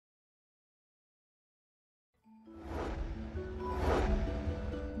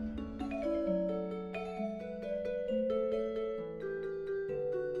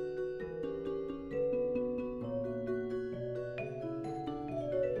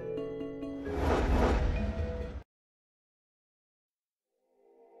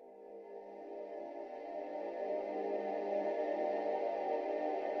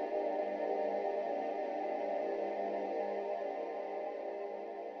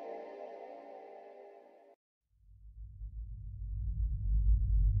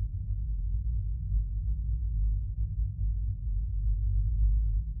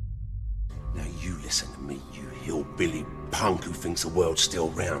me, you hillbilly punk who thinks the world's still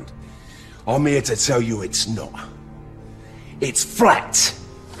round. I'm here to tell you it's not. It's flat!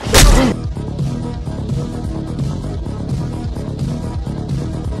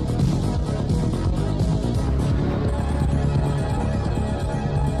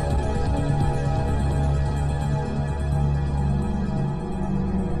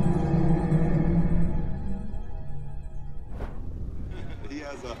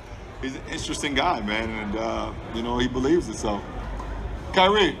 He's an interesting guy, man, and, you know, he believes it, so.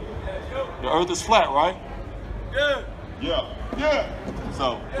 Kyrie, the earth is flat, right? Yeah. Yeah. Yeah.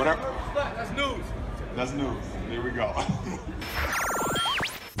 So, whatever. The earth is flat. That's news. That's news. Here we go.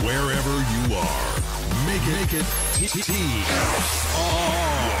 Wherever you are, make it T-T-T.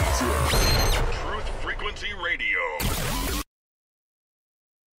 Truth Frequency Radio.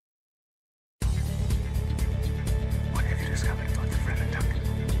 What have you discovered about the Fremen Duck?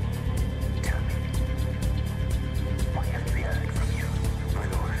 Tell me. Why haven't we heard from you? My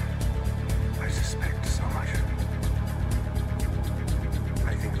lord, I suspect so much.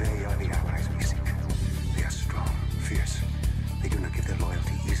 I think they are the allies we seek. They are strong, fierce. They do not give their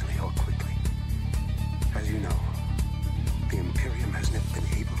loyalty easily or quickly. As you know, the Imperium has never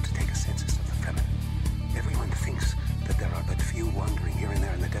been able to take a census of the Fremen. Everyone thinks that there are but few wandering here and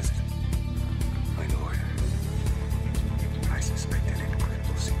there in the desert. My lord, I suspect an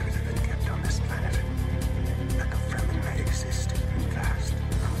incredible secret has been kept on this planet. That the Fremen may exist in vast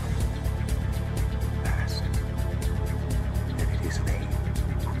numbers. Vast. And it is they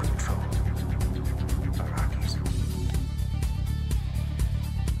who control Arrakis.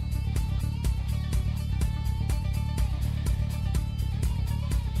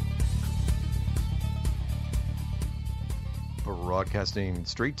 Broadcasting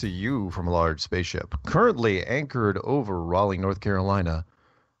straight to you from a large spaceship, currently anchored over Raleigh, North Carolina,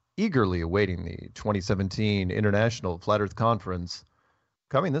 eagerly awaiting the 2017 International Flat Earth Conference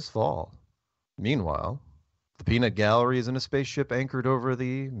coming this fall. Meanwhile, the Peanut Gallery is in a spaceship anchored over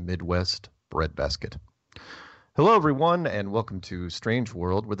the Midwest breadbasket. Hello, everyone, and welcome to Strange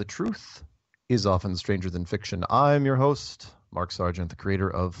World, where the truth is often stranger than fiction. I'm your host, Mark Sargent, the creator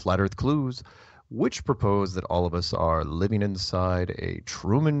of Flat Earth Clues, which propose that all of us are living inside a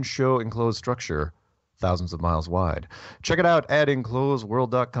Truman Show enclosed structure thousands of miles wide. Check it out at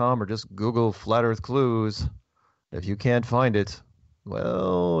enclosedworld.com or just Google Flat Earth Clues. If you can't find it,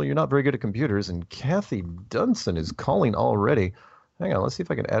 well, you're not very good at computers, and Kathy Dunson is calling already. Hang on, let's see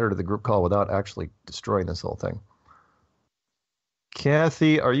if I can add her to the group call without actually destroying this whole thing.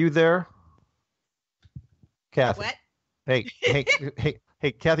 Kathy, are you there? Kathy. What?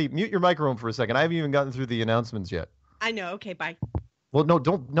 Hey, Kathy, mute your microphone for a second. I haven't even gotten through the announcements yet. I know. Okay, bye. Well, no,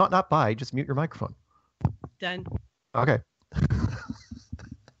 not bye. Just mute your microphone. Done. Okay.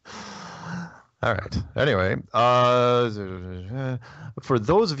 All right. Anyway, for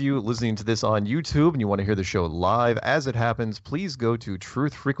those of you listening to this on YouTube and you want to hear the show live as it happens, please go to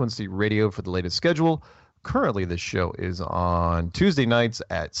Truth Frequency Radio for the latest schedule. Currently, this show is on Tuesday nights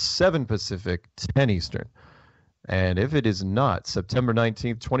at 7 Pacific, 10 Eastern. And if it is not September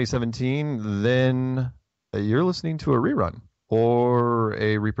 19th, 2017, then you're listening to a rerun or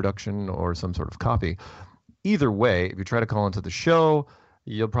a reproduction or some sort of copy. Either way, if you try to call into the show,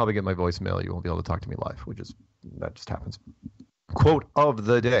 you'll probably get my voicemail. You won't be able to talk to me live, that just happens. Quote of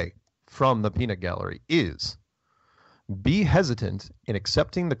the day from the Peanut Gallery is, "Be hesitant in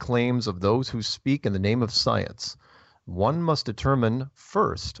accepting the claims of those who speak in the name of science. One must determine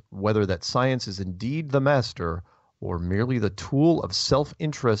first whether that science is indeed the master or merely the tool of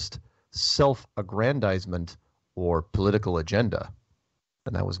self-interest, self-aggrandizement, or political agenda."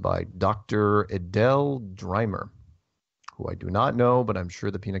 And that was by Dr. Adele Dreimer, who I do not know, but I'm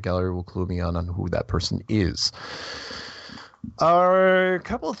sure the Peanut Gallery will clue me on who that person is. A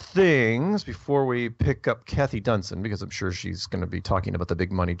couple of things before we pick up Kathy Dunson, because I'm sure she's going to be talking about the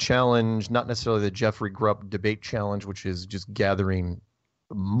Big Money Challenge, not necessarily the Jeffrey Grubb Debate Challenge, which is just gathering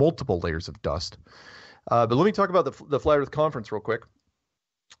multiple layers of dust. But let me talk about the Flat Earth Conference real quick.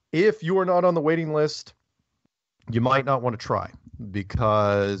 If you are not on the waiting list, you might not want to try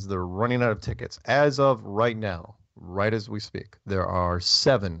because they're running out of tickets. As of right now, right as we speak, there are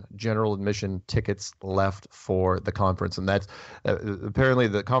 7 general admission tickets left for the conference. And that's apparently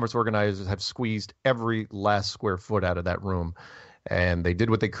the conference organizers have squeezed every last square foot out of that room. And they did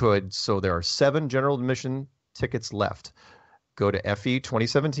what they could. So there are 7 general admission tickets left. Go to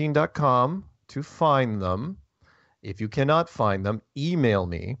fe2017.com to find them. If you cannot find them, email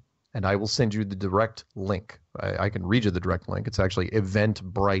me and I will send you the direct link. I can read you the direct link. It's actually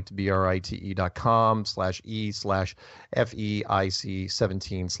eventbrite,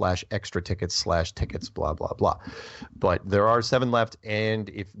 brite.com/e/FEIC17/extra tickets/tickets, blah, blah, blah. But there are 7 left, and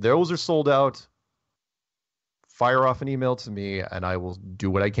if those are sold out, fire off an email to me, and I will do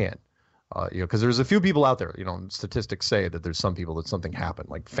what I can. Because there's a few people out there, statistics say that there's some people that something happened,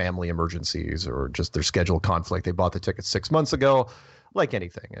 like family emergencies or just their schedule conflict. They bought the tickets 6 months ago, like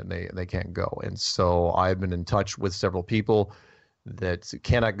anything, and they can't go. And so I've been in touch with several people that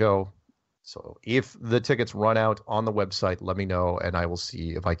cannot go. So if the tickets run out on the website, let me know, and I will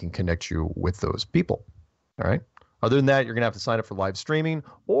see if I can connect you with those people. All right? Other than that, you're going to have to sign up for live streaming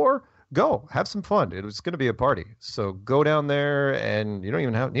or go have some fun. It was going to be a party. So go down there, and you don't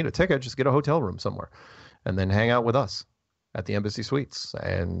even need a ticket. Just get a hotel room somewhere and then hang out with us at the Embassy Suites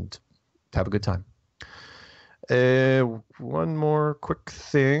and have a good time. One more quick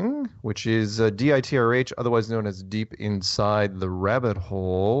thing, which is DITRH, otherwise known as Deep Inside the Rabbit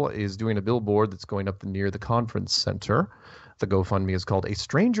Hole, is doing a billboard that's going up near the conference center. The GoFundMe is called A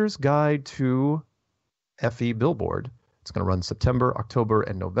Stranger's Guide to FE Billboard. It's going to run September, October,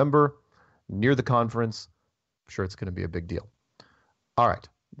 and November near the conference. I'm sure it's going to be a big deal. All right.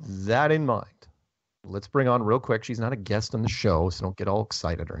 That in mind, let's bring on real quick. She's not a guest on the show, so don't get all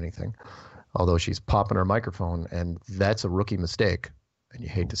excited or anything. Although she's popping her microphone, and that's a rookie mistake, and you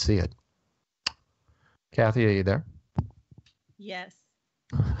hate to see it. Kathy, are you there? Yes.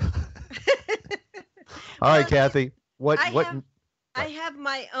 All right, Kathy. I have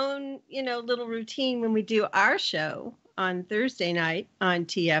my own, little routine when we do our show on Thursday night on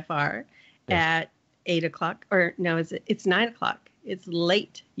TFR at 8 o'clock. Or no, it's 9 o'clock. It's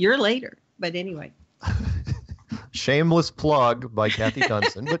late. You're later. But anyway. Shameless plug by Kathy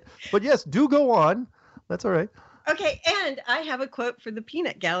Dunson. But yes, do go on. That's all right. Okay, and I have a quote for the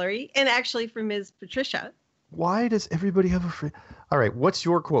Peanut Gallery, and actually for Ms. Patricia. Why does everybody have a free... All right, what's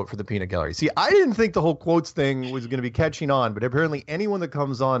your quote for the Peanut Gallery? See, I didn't think the whole quotes thing was going to be catching on, but apparently anyone that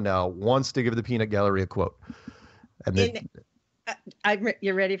comes on now wants to give the Peanut Gallery a quote. And then...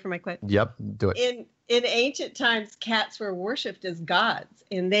 you're ready for my quote? Yep, do it. In ancient times, cats were worshipped as gods,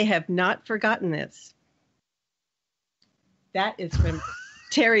 and they have not forgotten this. That is from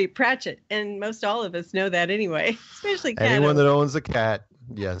Terry Pratchett, and most all of us know that anyway, especially cat anyone that owns a cat,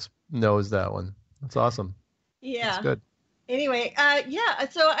 yes, knows that one. That's awesome. Yeah. That's good. Anyway,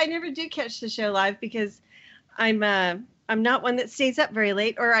 so I never do catch the show live because I'm not one that stays up very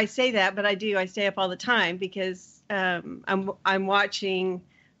late, or I say that, but I do. I stay up all the time because I'm watching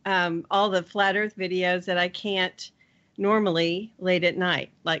all the Flat Earth videos that I can't normally late at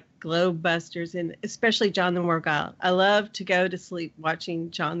night, like Globe Busters and especially John the Morgile. I love to go to sleep watching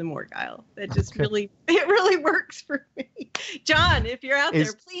John the Morgile. That just really works for me. John, if you're out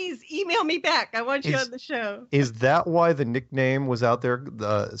there, please email me back. I want you on the show. Is that why the nickname was out there,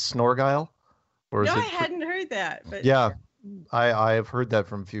 the Snorgile? Or no, I hadn't heard that. But yeah, I have heard that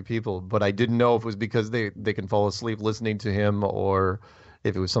from a few people, but I didn't know if it was because they can fall asleep listening to him or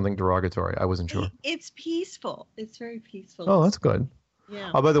if it was something derogatory. I wasn't sure. It's peaceful. It's very peaceful. Oh, that's good.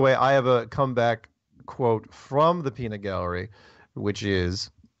 Yeah. Oh, by the way, I have a comeback quote from the Peanut Gallery, which is,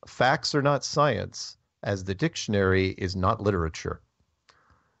 "Facts are not science, as the dictionary is not literature."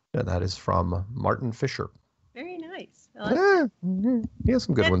 And that is from Martin Fisher. Very nice. He has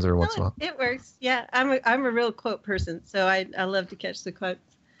some good ones every once in a while. It works. Yeah, I'm a real quote person, so I love to catch the quotes.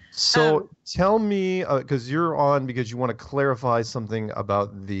 So tell me, because you're on because you want to clarify something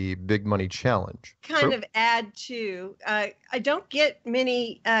about the Big Money Challenge. Kind of add to. I don't get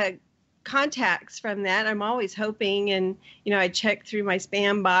many contacts from that. I'm always hoping, and I check through my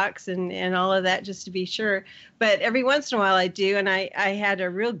spam box and all of that just to be sure. But every once in a while I do, and I had a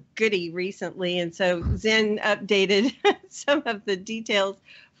real goodie recently, and so Zen updated some of the details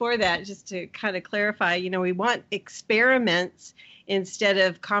for that just to kind of clarify. We want experiments instead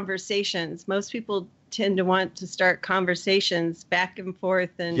of conversations. Most people tend to want to start conversations back and forth,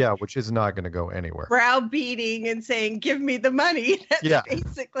 and which is not going to go anywhere. Browbeating and saying, "Give me the money." That's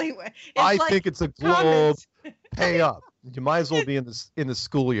basically what I think. It's a globe. Pay up. You might as well be in the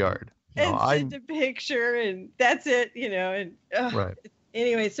schoolyard. And send a picture, and that's it. Right.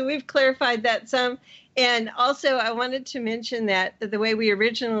 Anyway, so we've clarified that some. And also, I wanted to mention that the way we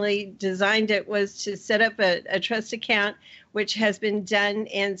originally designed it was to set up a trust account, which has been done,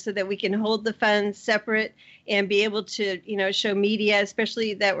 and so that we can hold the funds separate and be able to, show media,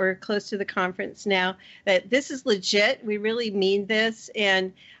 especially that we're close to the conference now, that this is legit. We really mean this.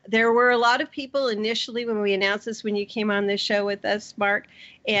 And there were a lot of people initially when we announced this, when you came on this show with us, Mark,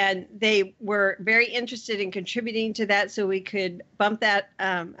 and they were very interested in contributing to that so we could bump that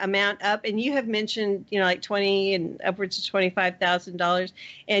amount up. And you have mentioned, like 20 and upwards of $25,000.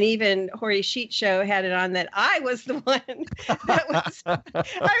 And even Horry Sheet Show had it on that I was the one that was,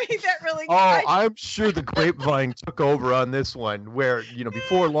 that really. Oh, I'm sure the grapevine took over on this one where,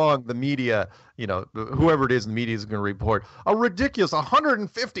 before long, the media, whoever it is, the media is going to report a ridiculous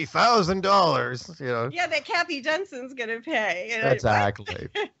 $150,000, Yeah, that Kathy Dunstan's going to pay. Exactly.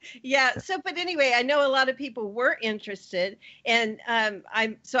 Yeah. So, but anyway, I know a lot of people were interested, and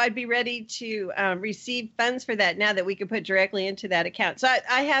I'd be ready to receive funds for that now that we can put directly into that account. So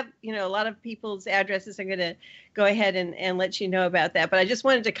I have, a lot of people's addresses. I'm going to go ahead and let you know about that. But I just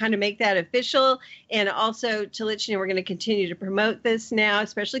wanted to kind of make that official, and also to let you know we're going to continue to promote this now,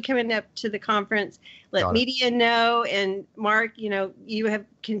 especially coming up to the conference. Let media know. And Mark, you have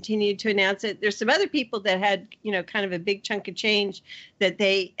continued to announce it. There's some other people that had, kind of a big chunk of change that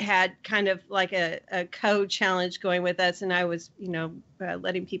they had kind of like a co-challenge going with us. And I was,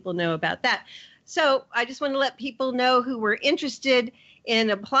 letting people know about that. So I just want to let people know who were interested in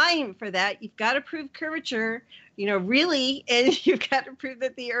applying for that. You've got to prove curvature, really, and you've got to prove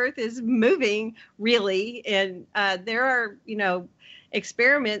that the Earth is moving, really. And there are,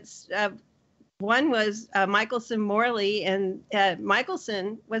 experiments. One was Michelson Morley, and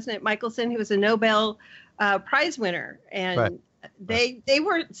Michelson, wasn't it Michelson, who was a Nobel Prize winner? And right. They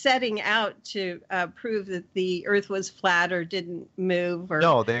weren't setting out to prove that the Earth was flat or didn't move. Or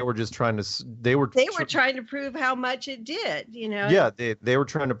no, they were just trying to. They were trying to prove how much it did. Yeah, they were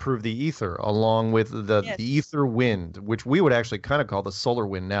trying to prove the ether, along with the ether wind, which we would actually kind of call the solar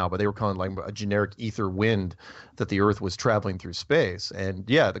wind now, but they were calling like a generic ether wind that the Earth was traveling through space. And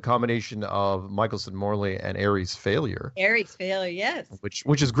yeah, the combination of Michelson Morley and Airy's failure. Airy's failure, yes.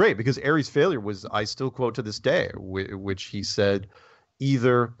 Which is great, because Airy's failure was, I still quote to this day, which he said,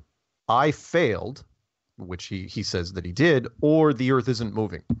 either I failed, which he says that he did, or the Earth isn't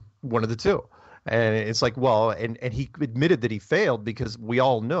moving. One of the two. And it's like, well, and he admitted that he failed because we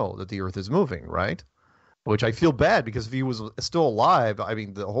all know that the Earth is moving, right? Which I feel bad, because if he was still alive, I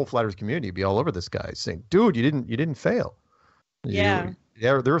mean, the whole flat Earth community would be all over this guy saying, dude, you didn't fail. Yeah. The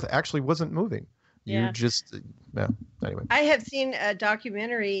Earth actually wasn't moving. Yeah. You just, anyway. I have seen a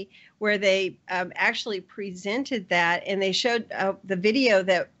documentary where they actually presented that, and they showed the video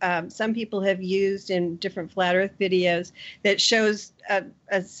that some people have used in different flat Earth videos that shows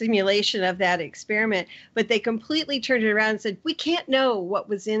a simulation of that experiment, but they completely turned it around and said, we can't know what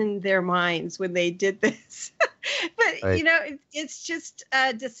was in their minds when they did this. But, right. It's just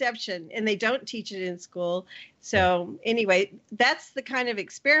deception, and they don't teach it in school. So anyway, that's the kind of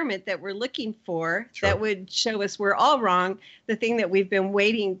experiment that we're looking for. Sure. That would show us we're all wrong, the thing that we've been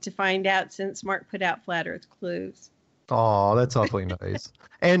waiting to find out since Mark put out Flat Earth Clues. Oh, that's awfully nice.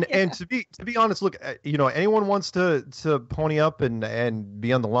 And to be honest, look, anyone wants to pony up and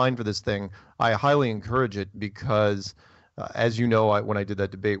be on the line for this thing, I highly encourage it, because as you know, when I did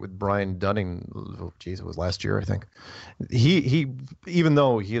that debate with Brian Dunning, it was last year, I think. He even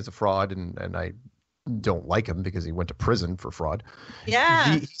though he is a fraud, and I don't like him because he went to prison for fraud.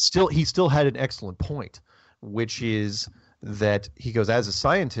 Yeah. He still had an excellent point, which is that he goes, as a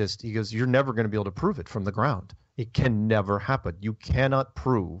scientist, he goes, you're never going to be able to prove it from the ground. It can never happen. You cannot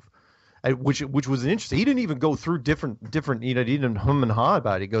prove, which was interesting. He didn't even go through different, he didn't hum and ha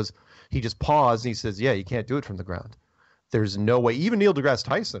about it. He just paused and he says, yeah, you can't do it from the ground. There's no way. Even Neil deGrasse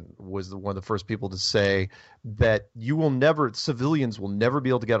Tyson was one of the first people to say that civilians will never be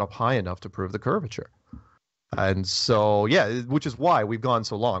able to get up high enough to prove the curvature. And so, yeah, which is why we've gone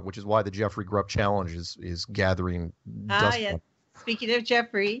so long, which is why the Jeffrey Grupp Challenge is gathering dust. Yeah. Speaking of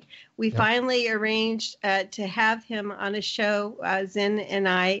Jeffrey, we finally arranged to have him on a show, Zen and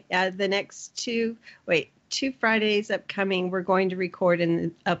I, the next two Fridays upcoming. We're going to record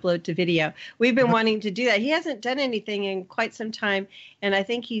and upload to video. We've been wanting to do that. He hasn't done anything in quite some time, and I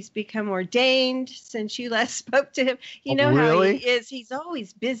think he's become ordained since you last spoke to him. You know really? How he is. He's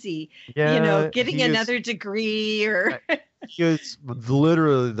always busy, getting another degree or... He is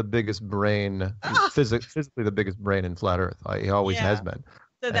literally the biggest brain, physically the biggest brain in Flat Earth. He always has been.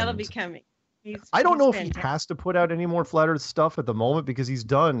 So that'll be coming. I don't know if he has to put out any more Flat Earth stuff at the moment, because he's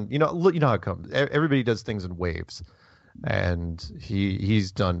done, you know how it comes. Everybody does things in waves, and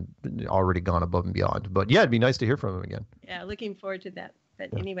he's already gone above and beyond. But yeah, it'd be nice to hear from him again. Yeah, looking forward to that. But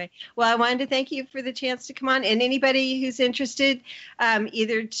anyway, well, I wanted to thank you for the chance to come on, and anybody who's interested,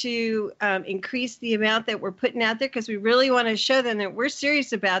 either to increase the amount that we're putting out there, because we really want to show them that we're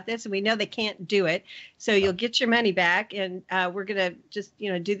serious about this, and we know they can't do it. So you'll get your money back, and we're going to just,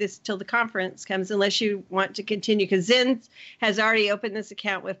 do this till the conference comes, unless you want to continue, because Zen has already opened this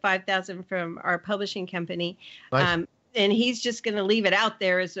account with $5,000 from our publishing company. Nice. And he's just going to leave it out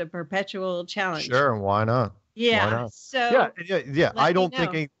there as a perpetual challenge. Sure, why not? Yeah. Why not? So yeah. I don't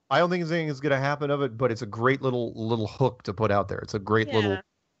think know. anything is going to happen of it, but it's a great little hook to put out there. It's a great little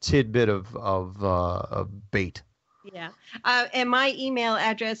tidbit of bait. Yeah. And my email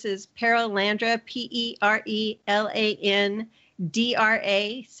address is Perelandra,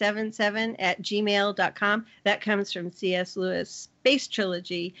 PERELANDRA77 @gmail.com. That comes from C.S. Lewis' Space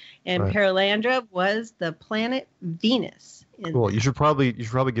Trilogy, and right. Perelandra was the planet Venus. Cool. You should probably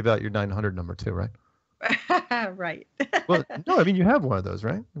give out your 900 number too, right? Right. Well, no, I mean you have one of those,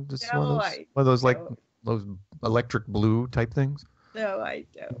 right? Just one of those like those electric blue type things. No, I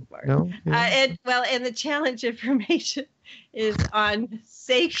don't, Mark. No. Yeah. And the challenge information is on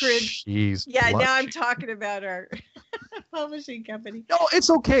sacred. Jeez. Yeah, now I'm talking about our publishing company. No, it's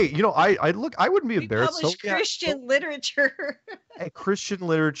okay. I wouldn't be embarrassed. Publish Christian literature. Christian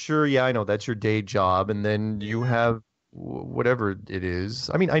literature. Yeah, I know that's your day job, and then you have whatever it is.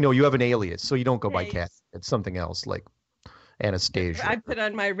 I mean, I know you have an alias, so you don't go by Cat. It's something else like Anastasia. I put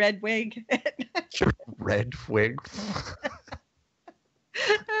on my red wig. Red wig.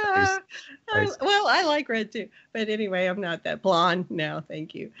 Nice. Well, I like red too, but anyway, I'm not that blonde now.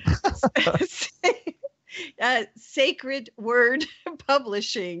 Thank you.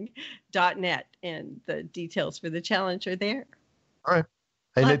 sacredwordpublishing.net, and the details for the challenge are there. All right.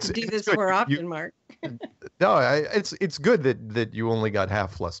 And I'll have to do this good. more often, Mark. No, it's good that you only got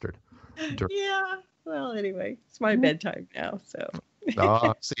half flustered. Yeah. Well, anyway, it's my bedtime now, so.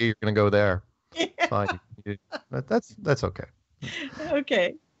 See, you're gonna go there. Yeah. Fine. That's okay.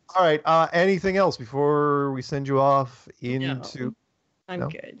 Okay. All right. Anything else before we send you off into? No, I'm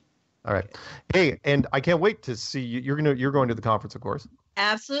good. All right. Hey, and I can't wait to see you. You're going to the conference, of course.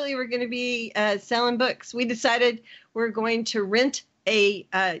 Absolutely, we're going to be selling books. We decided we're going to rent a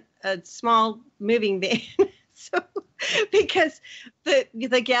small moving van. So, because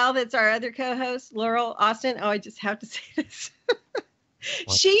the gal that's our other co-host, Laurel Austin. Oh, I just have to say this.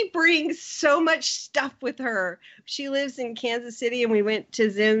 She brings so much stuff with her. She lives in Kansas City, and we went to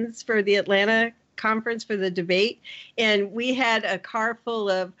Zen's for the Atlanta conference for the debate, and we had a car full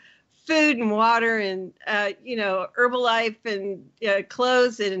of food and water and Herbalife and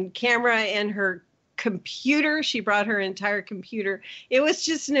clothes and camera and her computer. She brought her entire computer. It was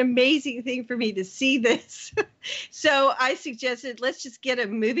just an amazing thing for me to see this. So I suggested, let's just get a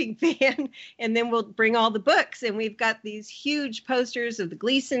moving van, and then we'll bring all the books. And we've got these huge posters of the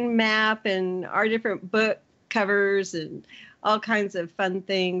Gleason map and our different book covers and all kinds of fun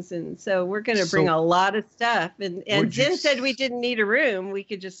things. And so we're going to bring a lot of stuff. And Jen said we didn't need a room. We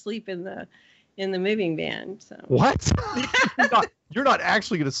could just sleep in the moving van. So what? You're not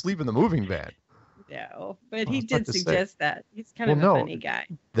actually going to sleep in the moving van. No, but he did suggest that. He's kind of a funny guy.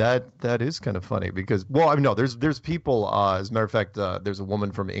 That is kind of funny because, there's people. As a matter of fact, there's a woman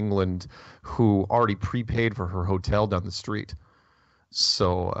from England who already prepaid for her hotel down the street.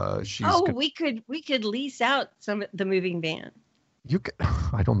 So she's. Oh, we could lease out the moving van. You could.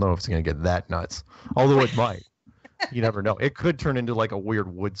 I don't know if it's going to get that nuts, although it might. You never know. It could turn into like a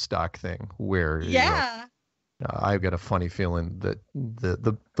weird Woodstock thing where. Yeah. I've got a funny feeling that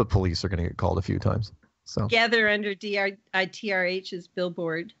the police are going to get called a few times. So gather under DITRH's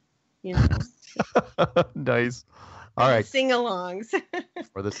billboard, Nice. All right. Sing-alongs.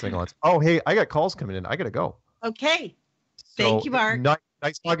 For the sing-alongs. Oh, hey, I got calls coming in. I got to go. Okay. Thank you, Mark.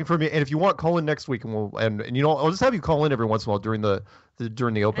 Nice talking from you. And if you want, call in next week, and I'll just have you call in every once in a while during the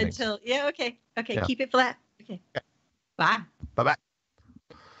opening. Okay. Yeah. Keep it flat. Okay. Bye. Bye.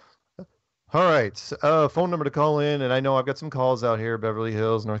 All right. Phone number to call in, and I know I've got some calls out here, Beverly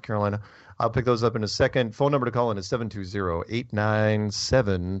Hills, North Carolina. I'll pick those up in a second. Phone number to call in is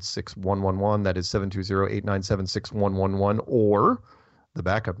 720-897-6111. That is 720-897-6111. Or the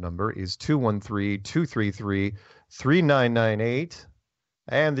backup number is 213-233-3998.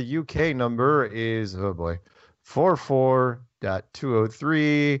 And the UK number is,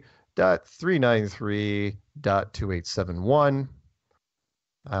 44.203.393.2871.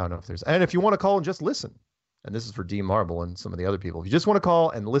 I don't know if there's, and if you want to call and just listen, and this is for D Marble and some of the other people, if you just want to call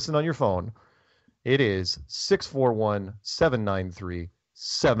and listen on your phone, it is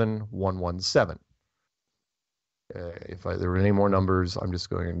 641-793-7117. If there are any more numbers, I'm just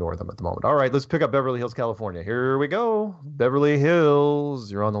going to ignore them at the moment. All right, let's pick up Beverly Hills, California. Here we go. Beverly Hills,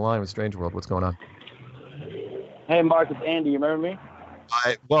 you're on the line with Strange World. What's going on? Hey, Mark, it's Andy. You remember me?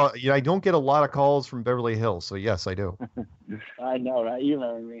 Well, I don't get a lot of calls from Beverly Hills, so yes, I do. I know, right? You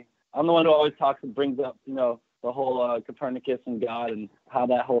remember me. I'm the one who always talks and brings up, the whole Copernicus and God and how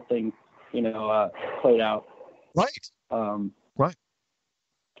that whole thing, played out. Right. Right.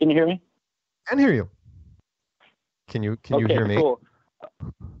 Can you hear me? I can hear you. Can you hear me? Cool.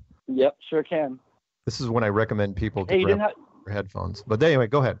 Yep, sure can. This is when I recommend people to grab their headphones. But anyway,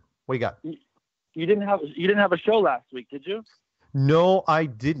 go ahead. What do you got? You didn't have a show last week, did you? No, I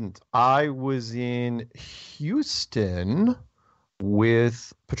didn't. I was in Houston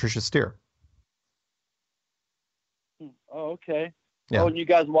with Patricia Steer. Oh, okay. Yeah. Oh, and you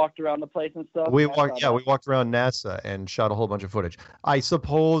guys walked around the place and stuff? We walked around NASA and shot a whole bunch of footage. I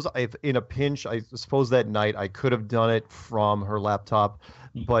suppose in a pinch, that night I could have done it from her laptop,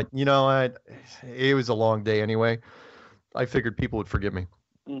 but it was a long day anyway. I figured people would forgive me.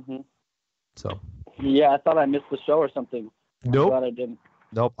 Mm-hmm. So. Yeah, I thought I missed the show or something. Nope. I'm glad I didn't.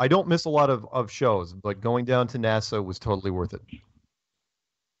 Nope. I don't miss a lot of shows, but going down to NASA was totally worth it.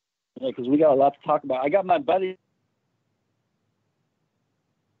 Yeah, because we got a lot to talk about. I got my buddy.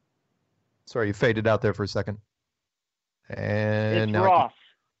 Sorry, you faded out there for a second. And it's now Ross.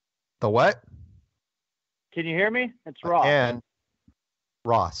 The what? Can you hear me? It's Ross. And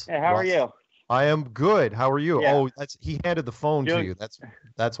Ross. Hey, how are you? I am good. How are you? Yeah. Oh, he handed the phone to you.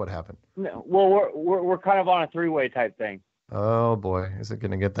 That's what happened. No, well, we're kind of on a three-way type thing. Oh boy, is it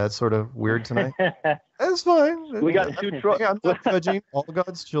going to get that sort of weird tonight? That's fine. We got two trucks. I'm not judging all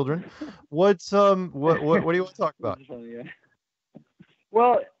God's children. What do you want to talk about?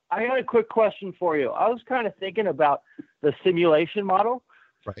 Well, I got a quick question for you. I was kind of thinking about the simulation model,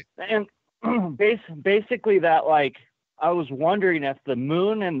 right? And basically that, like, I was wondering if the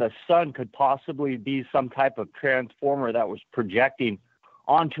moon and the sun could possibly be some type of transformer that was projecting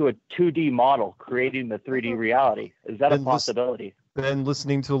onto a 2D model, creating the 3D reality. Is that a possibility? Been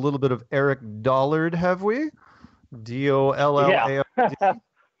listening to a little bit of Eric Dollard, have we? D-O-L-L-A-R-D.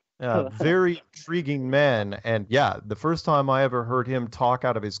 Yeah, very intriguing man. And yeah, the first time I ever heard him talk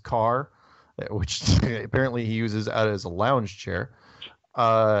out of his car, which apparently he uses out as a lounge chair,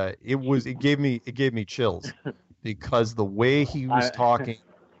 it gave me chills because the way he was talking,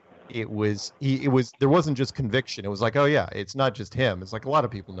 there wasn't just conviction. It was like, oh yeah, it's not just him. It's like a lot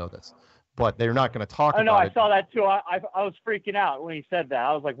of people know this, but they're not going to talk about it. I saw that too. I was freaking out when he said that.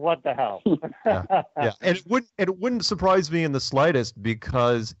 I was like, what the hell? Yeah. And it wouldn't surprise me in the slightest,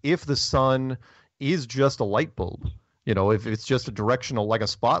 because if the sun is just a light bulb, if it's just a directional, like a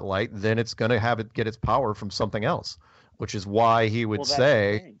spotlight, then it's going to get its power from something else, which is why he would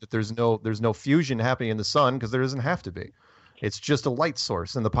say that there's no fusion happening in the sun, because there doesn't have to be. It's just a light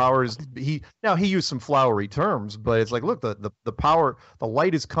source, and the power is he used some flowery terms, but it's like, look, the power, the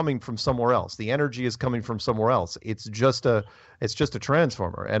light is coming from somewhere else. The energy is coming from somewhere else. It's just a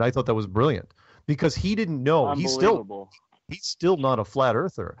transformer. And I thought that was brilliant, because he didn't know. He's still not a flat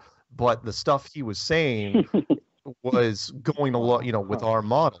earther, but the stuff he was saying was going along, with our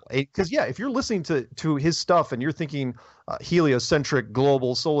model. Because if you're listening to his stuff and you're thinking heliocentric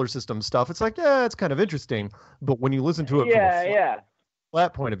global solar system stuff, it's like, yeah, it's kind of interesting. But when you listen to it from a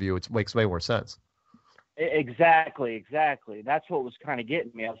flat point of view, it makes way more sense. Exactly. That's what was kind of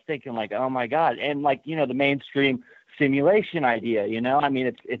getting me. I was thinking, like, oh my God. And like, the mainstream simulation idea, I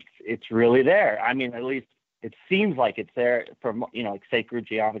mean, it's really there. I mean, at least it seems like it's there from, like sacred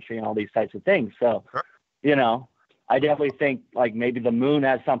geometry and all these types of things. So, I definitely think like maybe the moon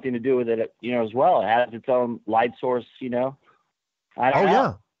has something to do with it, as well. It has its own light source, I don't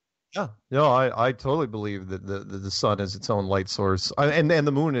know. Yeah. No, I totally believe that the sun is its own light source, and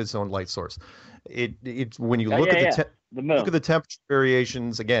the moon is its own light source. It when you look at look at the temperature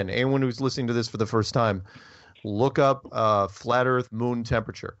variations, again, anyone who's listening to this for the first time, look up flat Earth moon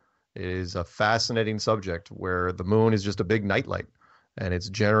temperature. It is a fascinating subject where the moon is just a big nightlight. And it's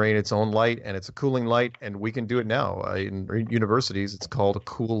generating its own light, and it's a cooling light, and we can do it now. In universities, it's called a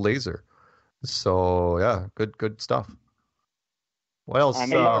cool laser. So yeah, good stuff. What else?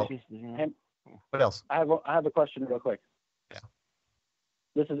 What else? I have a question real quick. Yeah.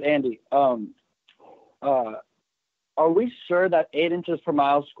 This is Andy. Are we sure that 8 inches per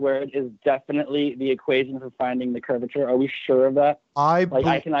mile squared is definitely the equation for finding the curvature? Are we sure of that? I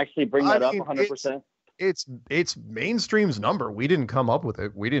can actually bring that up 100%. It's mainstream's number. We didn't come up with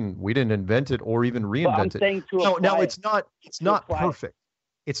it. We didn't invent it or even reinvent it. It's not perfect.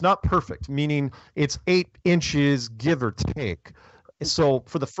 It's not perfect, meaning it's 8 inches, give or take. So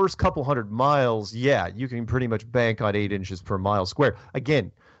for the first couple hundred miles, yeah, you can pretty much bank on 8 inches per mile square.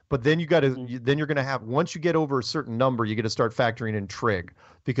 Again, but then then you're going to have, once you get over a certain number, you got to start factoring in trig,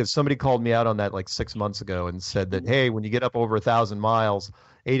 because somebody called me out on that like 6 months ago and said that, hey, when you get up over 1,000 miles,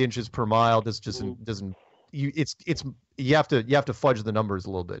 8 inches per mile, this just doesn't, you have to fudge the numbers a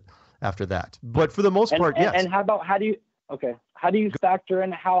little bit after that. But for the most part, yes. And how do you factor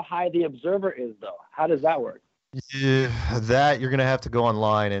in how high the observer is though? How does that work? Yeah, that you're going to have to go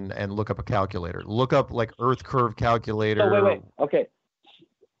online and look up a calculator. Look up like Earth curve calculator. So wait. Okay.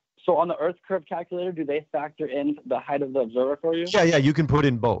 So on the Earth curve calculator, do they factor in the height of the observer for you? Yeah, you can put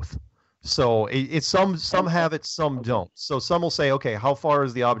in both. So it's some have it, some don't. So some will say, okay, how far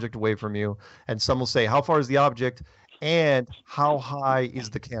is the object away from you? And some will say, how far is the object and how high is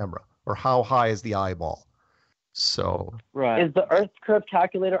the camera, or how high is the eyeball? So right. Is the Earth curve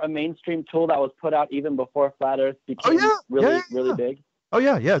calculator a mainstream tool that was put out even before Flat Earth became really big? Oh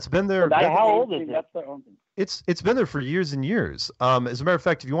yeah, it's been there. So how old is it? That's their own thing. It's been there for years and years. As a matter of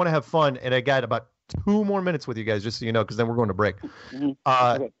fact, if you want to have fun, and I got about 2 more minutes with you guys, just so you know, because then we're going to break.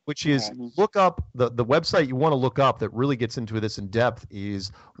 Which is look up the website you want to look up that really gets into this in depth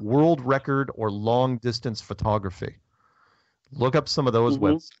is World Record or Long Distance Photography. Look up some of those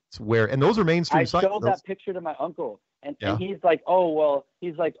websites and those are mainstream sites. I showed that picture to my uncle, and he's like, oh well,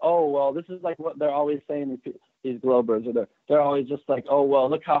 this is like what they're always saying, these Globers, or they're always just like, oh well,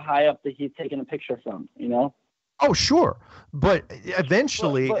 look how high up that he's taking a picture from, you know? Oh sure, but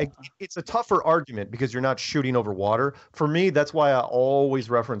eventually it's a tougher argument because you're not shooting over water. For me, that's why I always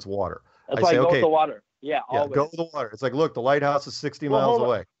reference water. That's why I go with the water. Yeah, always. Go with the water. It's like, look, the lighthouse is 60 miles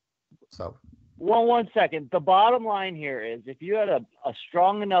away. So. Well, 1 second. The bottom line here is if you had a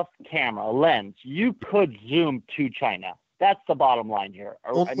strong enough camera, a lens, you could zoom to China. That's the bottom line here.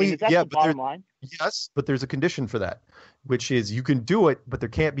 Is that the bottom line? Yes, but there's a condition for that, which is you can do it, but there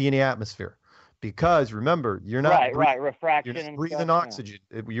can't be any atmosphere. Because remember, you're not refraction. You're breathing oxygen.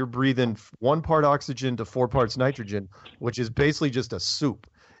 Yeah. You're breathing 1 part oxygen to 4 parts nitrogen, which is basically just a soup.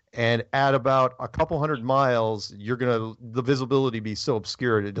 And at about a couple hundred miles, the visibility be so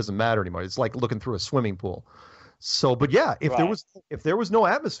obscured it doesn't matter anymore. It's like looking through a swimming pool. So, but yeah, if there was no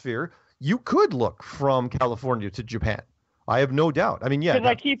atmosphere, you could look from California to Japan. I have no doubt. I mean, yeah. Because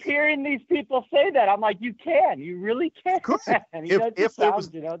I keep hearing these people say that. I'm like, you really can. If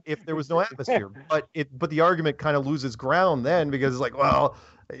there was no atmosphere, but the argument kind of loses ground then because it's like, well,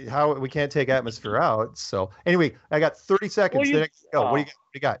 how we can't take atmosphere out. So anyway, I got 30 seconds. What do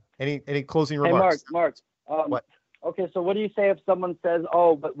you got? Any closing remarks? Hey, Mark. What? Okay, so what do you say if someone says,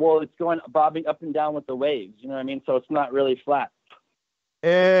 it's going bobbing up and down with the waves? You know what I mean? So it's not really flat.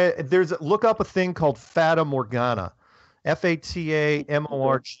 Look up a thing called Fata Morgana.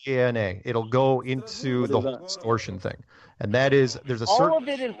 FATAMORGANA. It'll go into the whole distortion thing. And that is, there's a certain... All of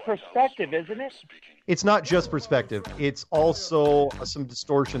it is perspective, isn't it? It's not just perspective. It's also some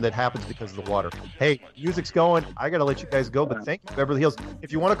distortion that happens because of the water. Hey, music's going. I got to let you guys go, but thank you, Beverly Hills.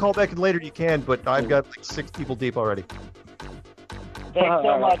 If you want to call back in later, you can, but I've got like 6 people deep already. Thanks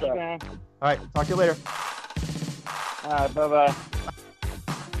so much, man. All right, talk to you later. All right, bye-bye.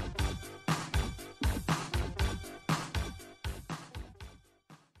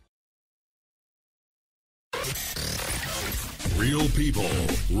 Real people,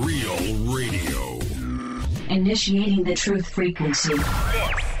 real radio. Initiating the truth frequency.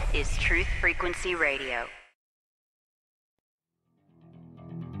 This is Truth Frequency Radio.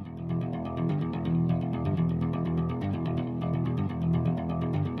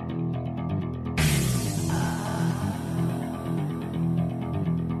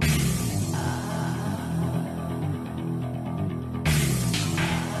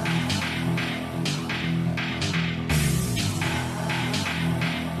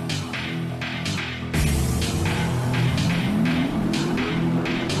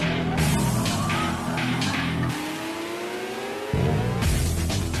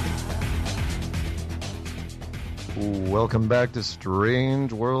 Welcome back to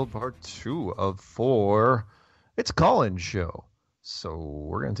Strange World Part 2 of 4. It's a call-in show. So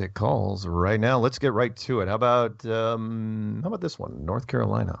we're going to take calls right now. Let's get right to it. How about this one? North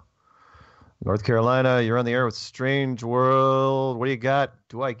Carolina. North Carolina, you're on the air with Strange World. What do you got?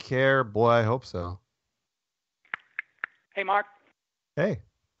 Do I care? Boy, I hope so. Hey, Mark. Hey.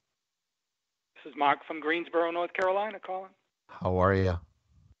 This is Mark from Greensboro, North Carolina calling. How are you?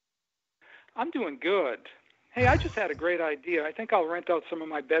 I'm doing good. Hey, I just had a great idea. I think I'll rent out some of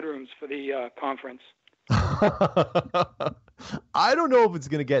my bedrooms for the conference. I don't know if it's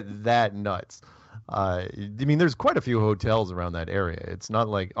going to get that nuts. I mean, there's quite a few hotels around that area. It's not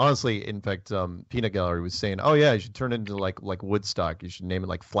like, honestly, in fact, Peanut Gallery was saying, oh yeah, you should turn it into like Woodstock. You should name it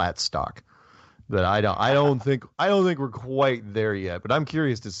like Flat Stock. But I don't think we're quite there yet. But I'm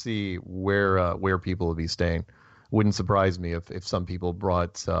curious to see where people will be staying. Wouldn't surprise me if some people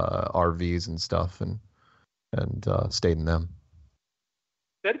brought RVs and stuff and stayed in them.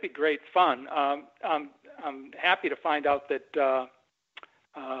 That'd be great fun. I'm happy to find out that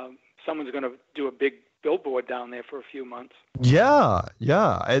someone's going to do a big billboard down there for a few months. Yeah.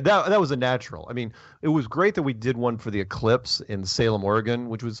 That was a natural. I mean, it was great that we did one for the eclipse in Salem, Oregon,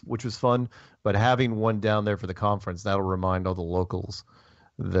 which was fun. But having one down there for the conference, that'll remind all the locals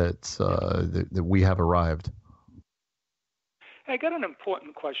that that we have arrived. Hey, I got an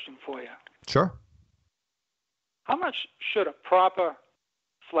important question for you. Sure. How much should a proper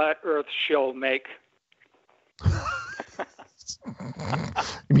flat Earth shill make? I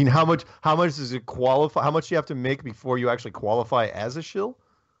mean, how much does it qualify? How much do you have to make before you actually qualify as a shill?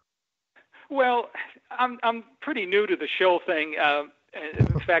 Well, I'm pretty new to the shill thing.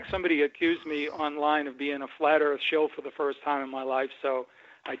 In fact, somebody accused me online of being a flat Earth shill for the first time in my life, so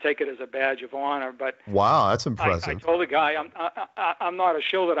I take it as a badge of honor. But wow, that's impressive. I told the guy I'm not a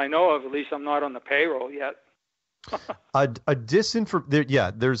shill that I know of. At least I'm not on the payroll yet.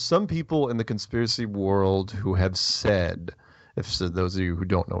 There's some people in the conspiracy world who have said, those of you who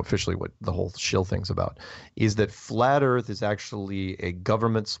don't know officially what the whole shill thing's about, is that flat Earth is actually a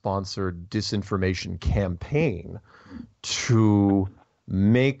government-sponsored disinformation campaign to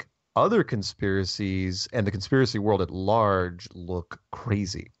make other conspiracies and the conspiracy world at large look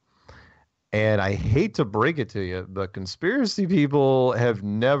crazy. And I hate to break it to you, but conspiracy people have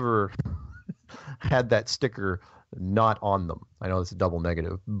never had that sticker not on them. I know it's a double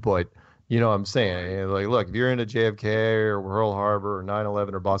negative, but you know what I'm saying? Like, look, if you're into JFK or Pearl Harbor or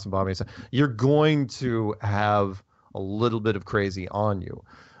 9/11 or Boston bombing, you're going to have a little bit of crazy on you.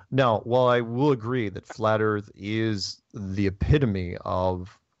 Now, while I will agree that flat Earth is the epitome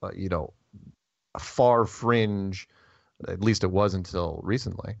of, a far fringe, at least it was until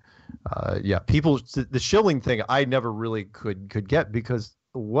recently. People, the shilling thing, I never really could get because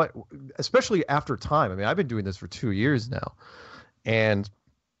especially after time. I mean, I've been doing this for 2 years now, and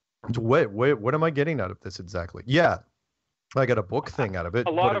what am I getting out of this exactly? Yeah, I got a book thing out of it.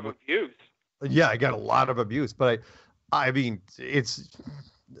 A lot of abuse. Yeah, I got a lot of abuse, but I mean,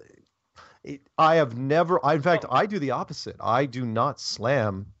 I have never. In fact, I do the opposite. I do not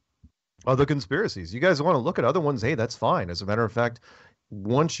slam other conspiracies. You guys want to look at other ones? Hey, that's fine. As a matter of fact,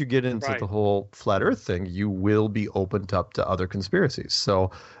 once you get into the whole flat Earth thing, you will be opened up to other conspiracies.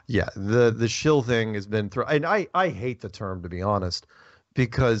 So, yeah, the shill thing has been thrown. And I hate the term, to be honest,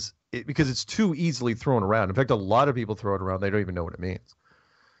 because it's too easily thrown around. In fact, a lot of people throw it around. They don't even know what it means.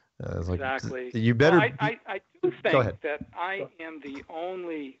 Exactly. You better. Well, I do think that I am the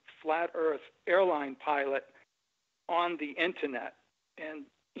only flat Earth airline pilot on the internet, and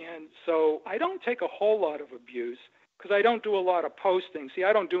so I don't take a whole lot of abuse because I don't do a lot of posting. See,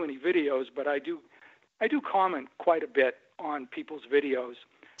 I don't do any videos, but I do comment quite a bit on people's videos,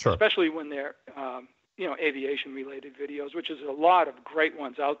 especially when they're aviation-related videos, which is a lot of great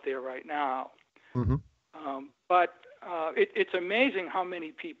ones out there right now. Mm-hmm. But it's amazing how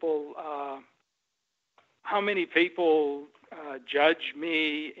many people judge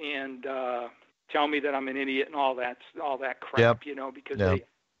me and tell me that I'm an idiot and all that crap, because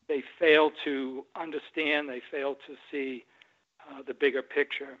they fail to understand, they fail to see the bigger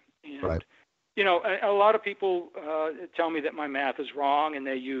picture. And a lot of people tell me that my math is wrong, and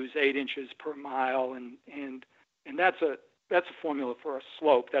they use 8 inches per mile, and that's a formula for a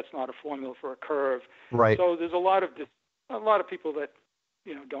slope. That's not a formula for a curve. Right. So there's a lot of people that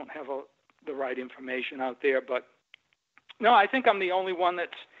don't have the right information out there. But no, I think I'm the only one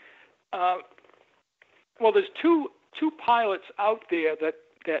that's. There's two pilots out there that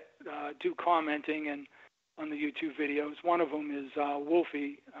do commenting and on the YouTube videos. One of them is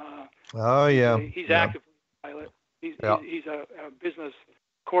Wolfie. He's actively a pilot. He's a business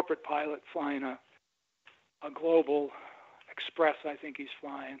corporate pilot flying a Global Express, I think he's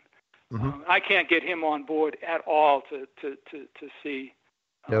flying. Mm-hmm. I can't get him on board at all to see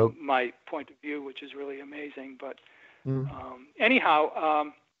my point of view, which is really amazing. But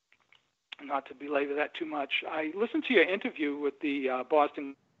anyhow, not to belabor that too much, I listened to your interview with the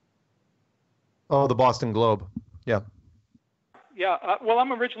Boston. Oh, the Boston Globe. Yeah. Yeah. Well,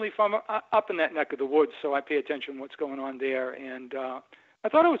 I'm originally from up in that neck of the woods, so I pay attention to what's going on there. And I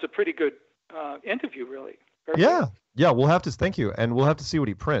thought it was a pretty good interview, really. Yeah. We'll have to thank you, and we'll have to see what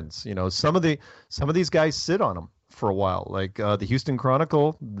he prints. Some of these guys sit on him for a while. Like the Houston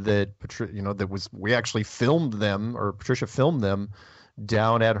Chronicle, that we actually filmed them, or Patricia filmed them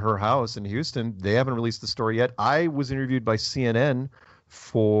down at her house in Houston. They haven't released the story yet. I was interviewed by CNN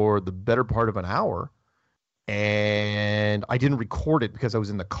for the better part of an hour, and I didn't record it because I was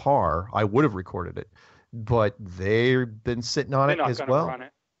in the car. I would have recorded it, but they've been sitting on it as well. Run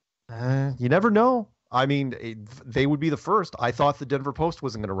it. You never know. I mean, they would be the first. I thought the Denver Post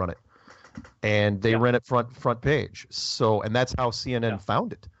wasn't going to run it, and they ran it front page. So, and that's how CNN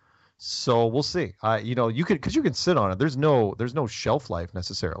found it. So we'll see. You can sit on it. There's no shelf life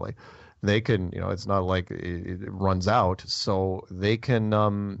necessarily. They can, it's not like it runs out. So they can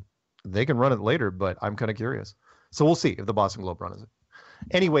run it later. But I'm kind of curious. So we'll see if the Boston Globe runs it.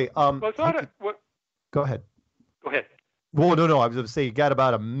 Anyway, go ahead. Go ahead. Well, no. I was going to say you got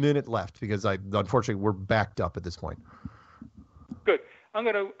about a minute left because unfortunately we're backed up at this point. Good. I'm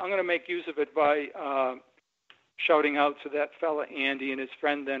gonna make use of it by shouting out to that fella Andy and his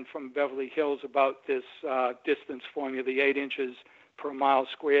friend then from Beverly Hills about this distance formula, the 8 inches per mile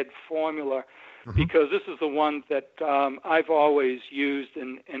squared formula, because this is the one that I've always used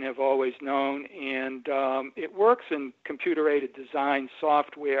and have always known, and it works in computer-aided design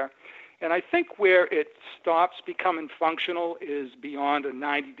software. And I think where it stops becoming functional is beyond a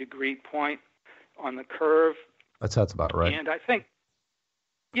 90-degree point on the curve. That sounds about right. And I think,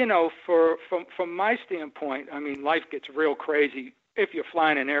 from my standpoint, I mean, life gets real crazy. If you're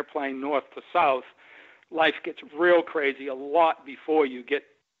flying an airplane north to south, life gets real crazy a lot before you get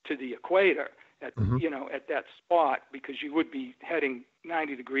to the equator at that spot, because you would be heading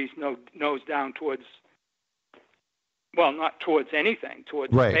 90 degrees nose down towards, well, not towards anything,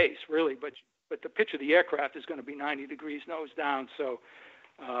 towards space, really, but the pitch of the aircraft is going to be 90 degrees nose down. So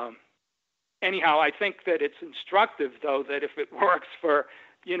anyhow, I think that it's instructive, though, that if it works for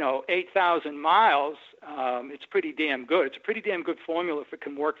 8,000 miles, it's pretty damn good. It's a pretty damn good formula if it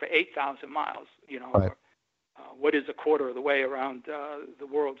can work for 8,000 miles, Right. What is a quarter of the way around the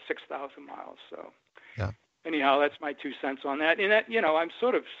world, 6,000 miles. So anyhow, that's my 2 cents on that. And that, I'm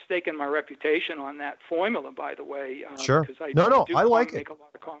sort of staking my reputation on that formula, by the way. Sure. I like it. Make a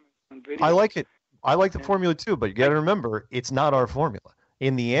lot of comments on video. I like it. I like the formula too, but you got to remember, it's not our formula.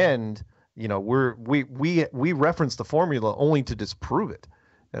 In the end, we reference the formula only to disprove it.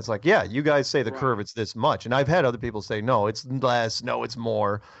 It's like, you guys say the curve, it's this much. And I've had other people say, no, it's less, no, it's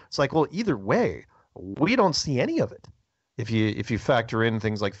more. It's like, well, either way, we don't see any of it. If you factor in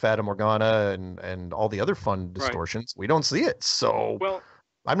things like Fata Morgana and all the other fun distortions, we don't see it. So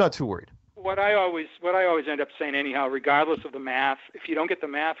I'm not too worried. What I always end up saying anyhow, regardless of the math, if you don't get the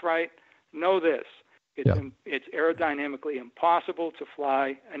math right, know this. It's aerodynamically impossible to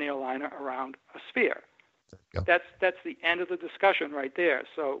fly an airliner around a sphere. That's the end of the discussion right there.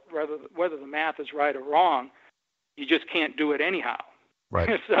 So whether the math is right or wrong, you just can't do it anyhow.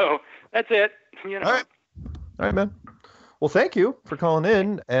 Right. So that's it. All right, man. Well, thank you for calling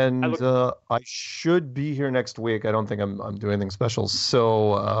in, and I should be here next week. I don't think I'm doing anything special.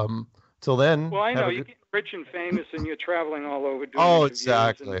 So till then. Well, I know you get rich and famous, and you're traveling all over. Oh,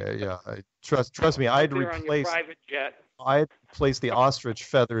 exactly. Yeah. Trust me. I'd replace private jet. I placed the ostrich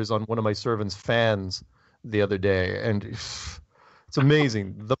feathers on one of my servants' fans the other day, and it's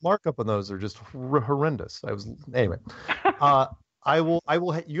amazing. The markup on those are just horrendous. Anyway. I will.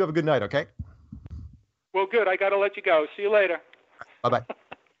 You have a good night. Okay. Well, good. I got to let you go. See you later. Bye-bye.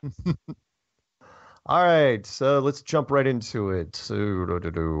 All right. So let's jump right into it. So,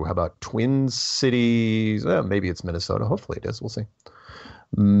 how about Twin Cities? Maybe it's Minnesota. Hopefully it is. We'll see.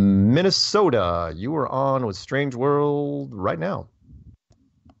 Minnesota, you are on with Strange World right now.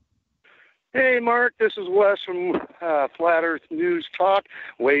 Hey, Mark. This is Wes from Flat Earth News Talk.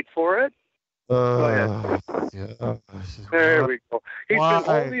 Wait for it. Go ahead. Yeah. There we go.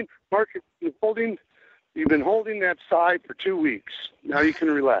 You've been holding that sigh for 2 weeks. Now you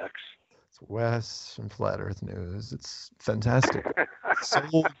can relax. It's Wes from Flat Earth News. It's fantastic. So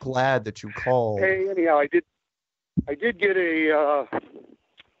glad that you called. Hey, anyhow, I did get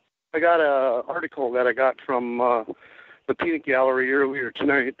I got a article that I got from the Peanut Gallery earlier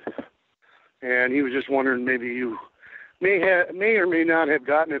tonight, and he was just wondering maybe you may or may not have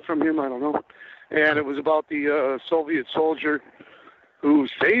gotten it from him. I don't know. And it was about the Soviet soldier who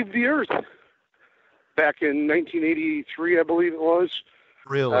saved the Earth back in 1983, I believe it was.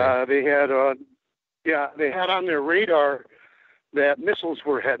 Really? They had on their radar that missiles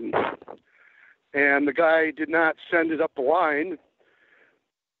were heading, and the guy did not send it up the line,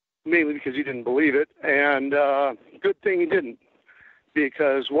 mainly because he didn't believe it. And good thing he didn't,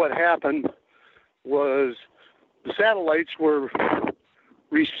 because what happened was the satellites were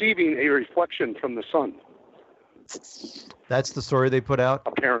receiving a reflection from the sun. That's the story they put out?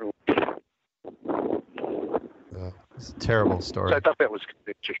 Apparently. It's a terrible story. So I thought that was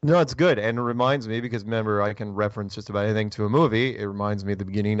interesting. No, it's good. And it reminds me, because remember, I can reference just about anything to a movie. It reminds me of the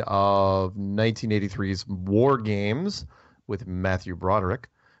beginning of 1983's War Games with Matthew Broderick,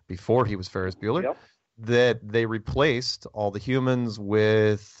 before he was Ferris Bueller, that they replaced all the humans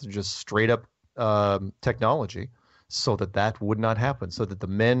with just straight up technology so that would not happen, so that the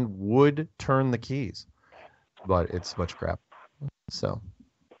men would turn the keys. But it's much crap. So.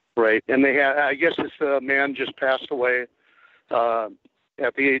 Right, and they had. I guess this man just passed away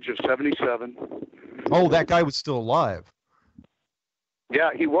at the age of 77. Oh, that guy was still alive. Yeah,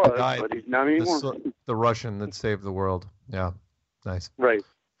 he was, but he's not anymore. The Russian that saved the world. Yeah, nice. Right.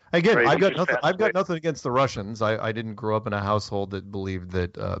 Again, right. I've got nothing against the Russians. I didn't grow up in a household that believed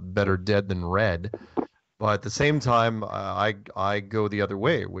that better dead than red. But at the same time, I go the other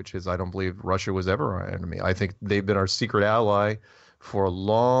way, which is I don't believe Russia was ever our enemy. I think they've been our secret ally for a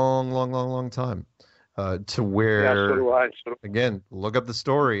long time, to where, so do I. Again, look up the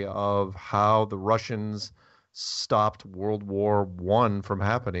story of how the Russians stopped World War I from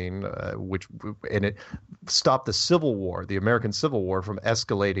happening, and it stopped the Civil War, the American Civil War, from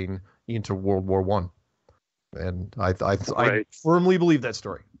escalating into World War I. And I firmly believe that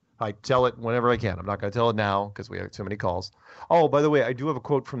story. I tell it whenever I can. I'm not going to tell it now because we have too many calls. Oh, by the way, I do have a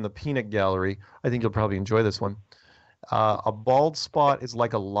quote from the Peanut Gallery. I think you'll probably enjoy this one. A bald spot is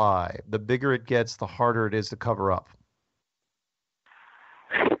like a lie. The bigger it gets, the harder it is to cover up.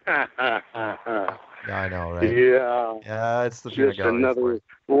 Yeah, I know, right? Yeah, it's the just another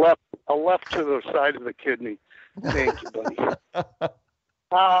left to the side of the kidney. Thank you, buddy.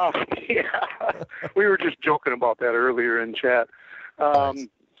 Yeah, we were just joking about that earlier in chat. Nice.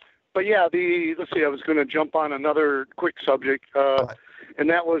 But yeah, let's see. I was going to jump on another quick subject, and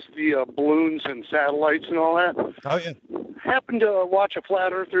that was the balloons and satellites and all that. Oh yeah. Happened to watch a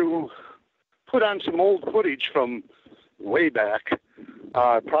flat earther who put on some old footage from way back,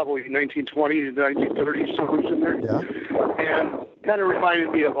 probably 1920 to 1930, something in there. Yeah. And kind of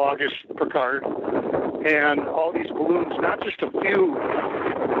reminded me of August Picard and all these balloons, not just a few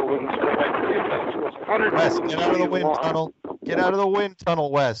balloons, but like hundreds Wes, of get out of the wind tunnel. Get out of the wind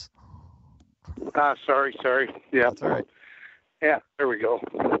tunnel, Wes. Sorry. Yeah. That's all right. Yeah, there we go.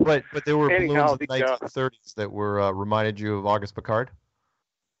 But there were Anyhow, balloons in the 1930s that were reminded you of August Picard?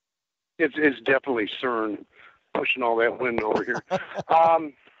 It's definitely CERN pushing all that wind over here.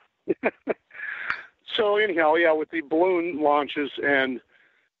 So anyhow, yeah, with the balloon launches and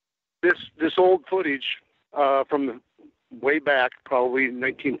this old footage from the way back, probably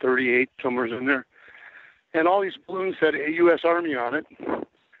 1938, somewhere in there, and all these balloons had a U.S. Army on it, and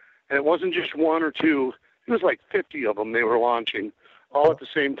it wasn't just one or two. It was like 50 of them they were launching all at the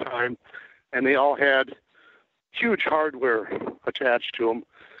same time, and they all had huge hardware attached to them,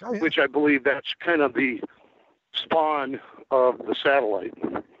 which I believe that's kind of the spawn of the satellite.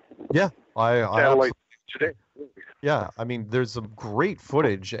 Yeah, satellite today. Yeah, I mean, there's some great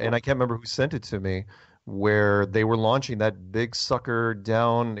footage, and I can't remember who sent it to me, where they were launching that big sucker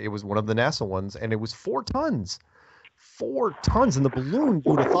down. It was one of the NASA ones, and it was 4 tons. 4 tons, and the balloon,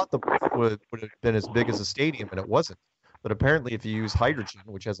 you would have thought the balloon would have been as big as a stadium, and it wasn't. But apparently, if you use hydrogen,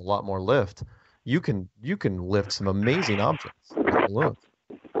 which has a lot more lift, you can lift some amazing objects with balloons.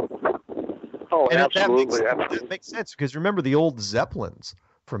 Oh, and absolutely. That makes sense, because remember the old Zeppelins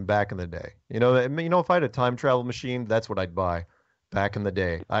from back in the day. You know, if I had a time travel machine, that's what I'd buy. Back in the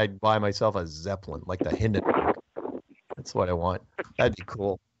day, I'd buy myself a Zeppelin, like the Hindenburg. That's what I want. That'd be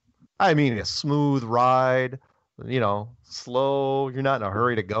cool. I mean, a smooth ride. Slow. You're not in a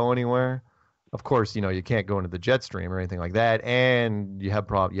hurry to go anywhere. Of course, you can't go into the jet stream or anything like that, and you have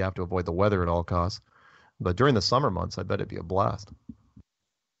to avoid the weather at all costs. But during the summer months, I bet it'd be a blast.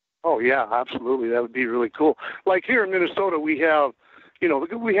 Oh yeah, absolutely. That would be really cool. Like here in Minnesota, we have,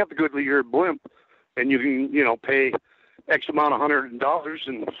 the Goodyear blimp, and you can, pay X amount of $100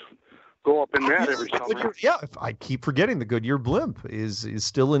 and go up in that every summer. Yeah, I keep forgetting the Goodyear blimp is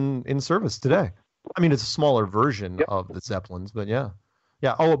still in service today. I mean, it's a smaller version of the Zeppelins, but yeah.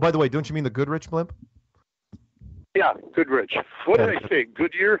 Oh, by the way, don't you mean the Goodrich blimp? Yeah, Goodrich. What did I say?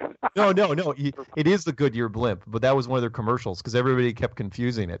 Goodyear? No. It is the Goodyear blimp, but that was one of their commercials because everybody kept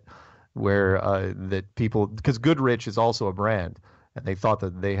confusing it, where because Goodrich is also a brand, and they thought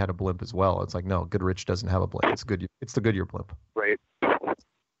that they had a blimp as well. It's like, no, Goodrich doesn't have a blimp. It's Goodyear. It's the Goodyear blimp. Right.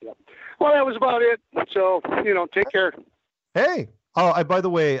 Yeah. Well, that was about it. So take care. Hey. Oh, by the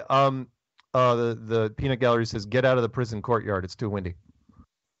way, the Peanut Gallery says, get out of the prison courtyard. It's too windy.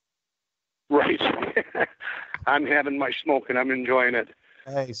 Right. I'm having my smoke and I'm enjoying it.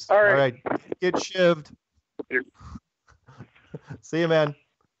 Nice. All right. Get shivved. See you, man.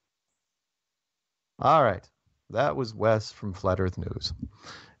 All right. That was Wes from Flat Earth News.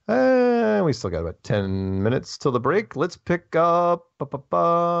 And we still got about 10 minutes till the break. Let's pick up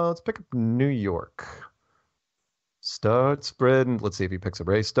New York. Start spreading. Let's see if he picks up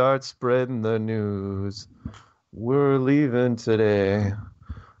Ray. Start spreading the news. We're leaving today.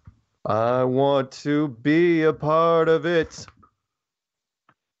 I want to be a part of it.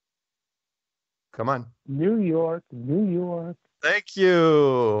 Come on. New York, New York. Thank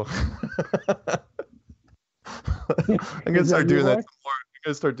you. I'm gonna start doing that to more. I'm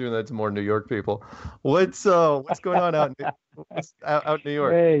gonna start doing that to more New York people. What's going on out in New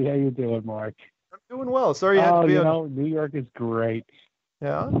York? Hey, how you doing, Mark? I'm doing well. Sorry you had to be New York is great.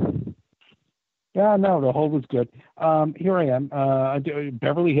 Yeah. Yeah, no, the whole was good. Here I am.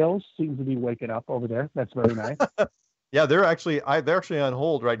 Beverly Hills seems to be waking up over there. That's very nice. Yeah, they're actually on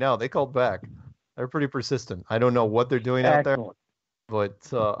hold right now. They called back. They're pretty persistent. I don't know what they're doing out there, but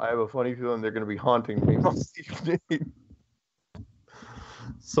I have a funny feeling they're going to be haunting me most evening.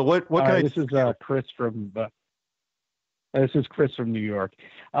 So what can I? This is Chris from. This is Chris from New York.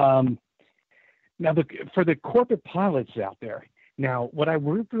 Now, for the corporate pilots out there. Now, what I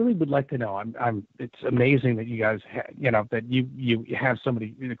really would like to know, it's amazing that you guys, that you have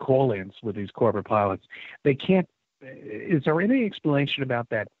somebody call-ins with these corporate pilots. They can't. Is there any explanation about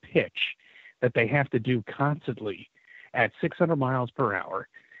that pitch that they have to do constantly at 600 miles per hour,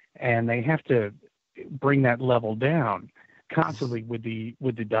 and they have to bring that level down constantly with the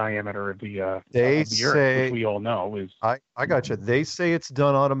diameter of the Earth, which we all know is. I got you. They say it's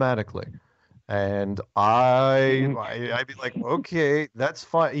done automatically. And I'd be like, okay, that's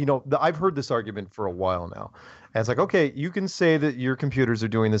fine. I've heard this argument for a while now. And it's like, okay, you can say that your computers are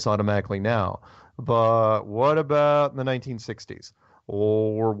doing this automatically now, but what about the 1960s?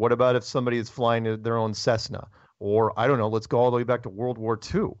 Or what about if somebody is flying their own Cessna? Or I don't know, let's go all the way back to World War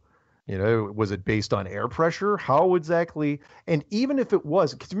II. Was it based on air pressure? How exactly? And even if it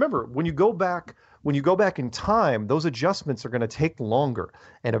was, because remember, when you go back in time, those adjustments are going to take longer,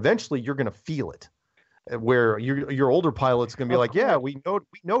 and eventually you're going to feel it. Where your older pilot's going to be like, yeah, we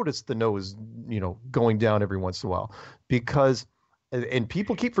noticed the nose, going down every once in a while, because, and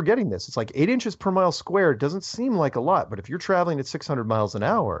people keep forgetting this. It's like 8 inches per mile squared doesn't seem like a lot, but if you're traveling at 600 miles an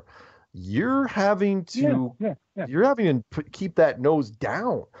hour, you're having to keep that nose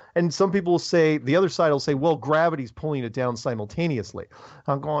down. And some people will say, the other side will say, well, gravity's pulling it down simultaneously.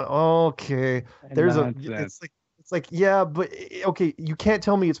 I'm going, okay, it's like, yeah, but okay, you can't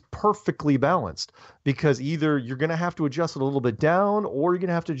tell me it's perfectly balanced, because either you're going to have to adjust it a little bit down, or you're going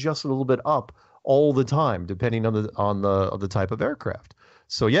to have to adjust it a little bit up all the time, depending on the type of aircraft.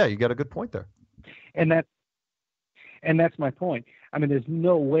 So yeah, you got a good point there. And that's my point. I mean, there's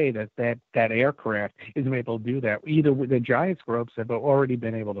no way that aircraft is able to do that. Either the gyroscopes have already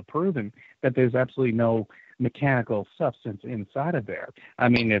been able to prove that there's absolutely no mechanical substance inside of there. I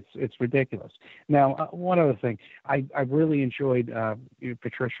mean, it's ridiculous. Now, one other thing, I really enjoyed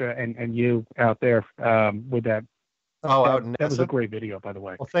Patricia and you out there with that. That was a great video, by the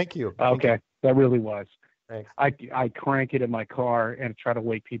way. Well, thank you. Okay, that really was. Thanks. I crank it in my car and try to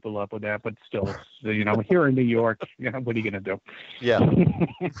wake people up with that, but still, here in New York, what are you going to do? Yeah.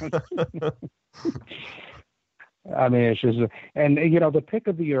 I mean, it's just, and the pick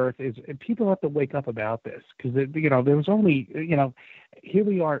of the Earth is, people have to wake up about this, because there was only, here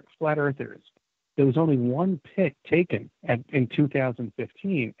we are, flat earthers. There was only one pick taken in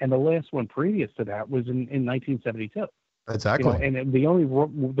 2015, and the last one previous to that was in 1972. Exactly. And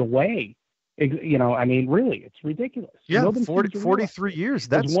the way. I mean, really, it's ridiculous. Yeah, 43 years.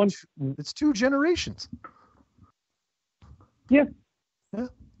 It's 2 generations. Yeah.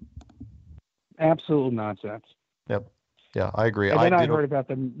 Absolute nonsense. Yep. Yeah, I agree. And then I heard about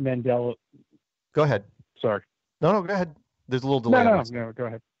the Mandela. Go ahead. Sorry. No, go ahead. There's a little delay. No, go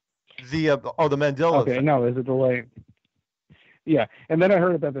ahead. The Mandela effect. No, there's a delay. Yeah, and then I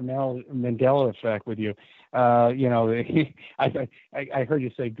heard about the Mandela effect with you. I heard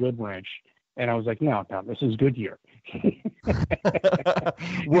you say Good Wrench. And I was like, no, this is Goodyear.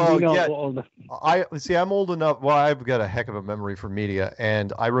 Well, I'm old enough. Well, I've got a heck of a memory for media,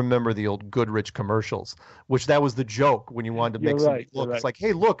 and I remember the old Goodrich commercials, which that was the joke when you wanted to make something look. Right. It's like,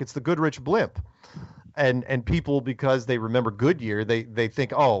 hey, look, it's the Goodrich blimp. And people, because they remember Goodyear, they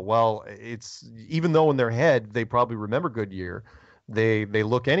think, oh, well, it's, even though in their head they probably remember Goodyear, they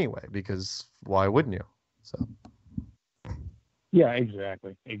look anyway, because why wouldn't you? So. Yeah,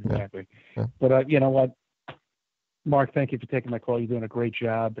 exactly. Yeah. But you know what, Mark, thank you for taking my call. You're doing a great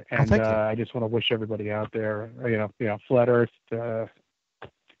job, and I just want to wish everybody out there, flat Earth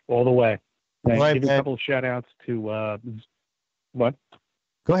all the way. Right, give a couple of shout outs to what?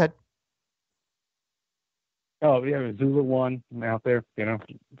 Go ahead. Oh, yeah, Zulu One out there, see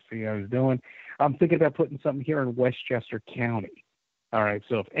how he's doing. I'm thinking about putting something here in Westchester County. All right,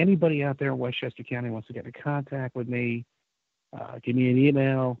 so if anybody out there in Westchester County wants to get in contact with me, give me an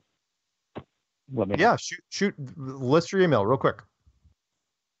email. Let me know. Yeah, shoot, list your email real quick.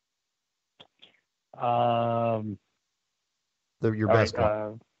 Your best one.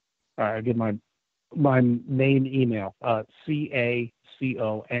 All right, I give my main email,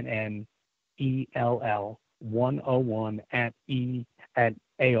 CACONNELL101 at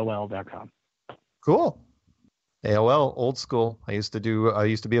AOL.com. Cool. AOL, old school. I used to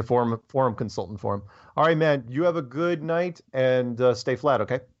be a forum consultant for him. All right, man. You have a good night and stay flat,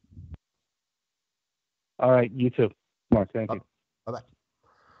 okay? All right, you too, Mark. Thank you. Bye-bye.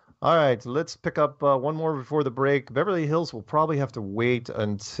 All right, let's pick up one more before the break. Beverly Hills will probably have to wait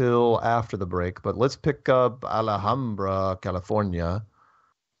until after the break, but let's pick up Alhambra, California.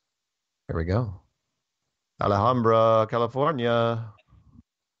 Here we go. Alhambra, California.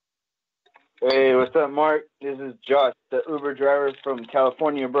 Hey, what's up, Mark? This is Josh, the Uber driver from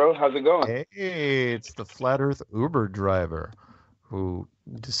California, bro. How's it going? Hey, it's the Flat Earth Uber driver who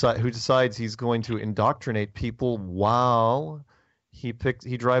decides he's going to indoctrinate people while he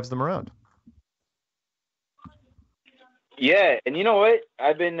drives them around. Yeah, and you know what?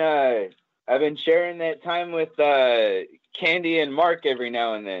 I've been sharing that time with Candy and Mark every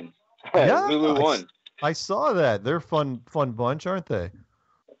now and then. Yeah, Zulu One. I saw that. They're fun bunch, aren't they?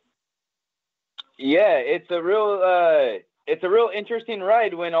 Yeah, it's a real interesting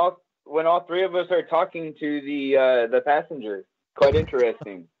ride when all three of us are talking to the passenger. Quite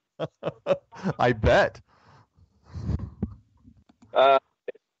interesting. I bet.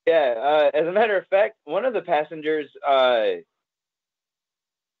 Yeah. As a matter of fact, one of the passengers,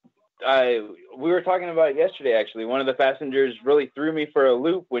 we were talking about it yesterday. Actually, one of the passengers really threw me for a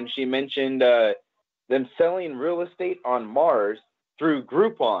loop when she mentioned them selling real estate on Mars through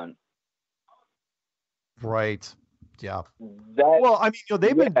Groupon. Right. Yeah. Well, I mean,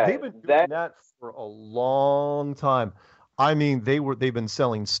 they've been doing that for a long time. I mean, they've been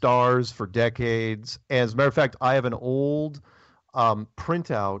selling stars for decades. As a matter of fact, I have an old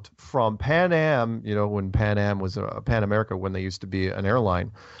printout from Pan Am, when Pan Am was Pan America, when they used to be an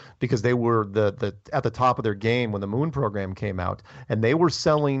airline, because they were at the top of their game when the moon program came out, and they were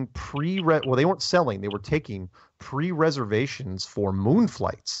selling they weren't selling, they were taking pre-reservations for moon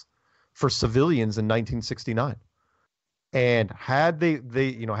flights for civilians in 1969. And had had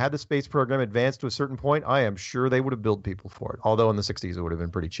the space program advanced to a certain point, I am sure they would have billed people for it. Although in the 60s it would have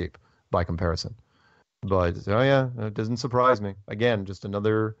been pretty cheap by comparison. But it doesn't surprise me. Again, just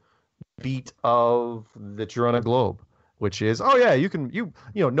another beat of that you're on a globe, which is,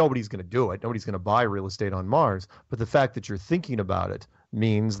 nobody's going to do it. Nobody's going to buy real estate on Mars. But the fact that you're thinking about it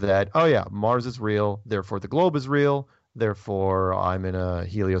means that, Mars is real. Therefore, the globe is real. Therefore, I'm in a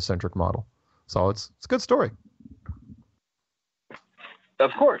heliocentric model. So it's a good story.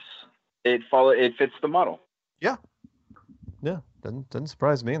 Of course, it fits the model. Yeah. Doesn't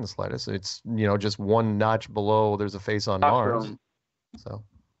surprise me in the slightest. It's just one notch below. There's a face on Mars. So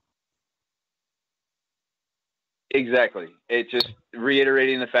exactly, it's just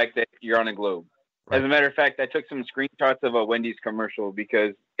reiterating the fact that you're on a globe. Right. As a matter of fact, I took some screenshots of a Wendy's commercial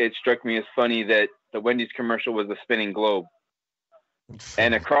because it struck me as funny that the Wendy's commercial was a spinning globe,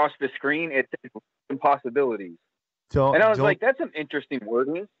 and across the screen it said "impossibilities." And I was like, "That's some interesting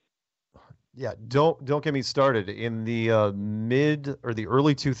wording." Yeah, don't get me started. In the mid or the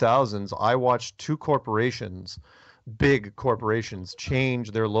early 2000s, I watched two big corporations,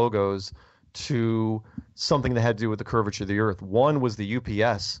 change their logos to something that had to do with the curvature of the Earth. One was the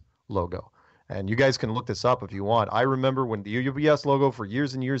UPS logo, and you guys can look this up if you want. I remember when the UPS logo for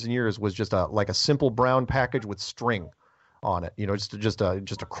years and years and years was just like a simple brown package with string on it, just a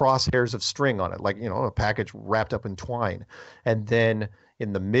crosshairs of string on it, like a package wrapped up in twine. And then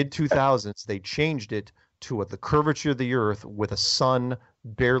in the mid 2000s, they changed it to the curvature of the Earth with a sun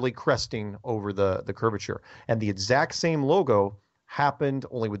barely cresting over the curvature. And the exact same logo happened,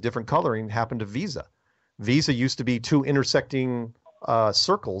 only with different coloring, happened to Visa. Visa used to be two intersecting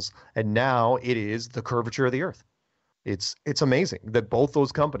circles, and now it is the curvature of the Earth. It's amazing that both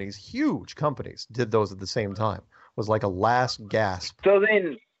those companies, huge companies, did those at the same time. It was like a last gasp. So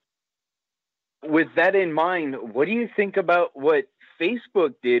then, with that in mind, what do you think about what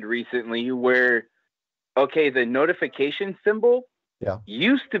Facebook did recently, where, the notification symbol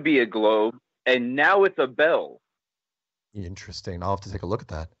used to be a globe, and now it's a bell? Interesting. I'll have to take a look at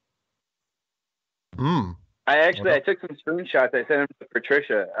that. I took some screenshots. I sent them to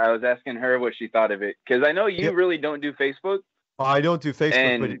Patricia. I was asking her what she thought of it because I know you really don't do Facebook. I don't do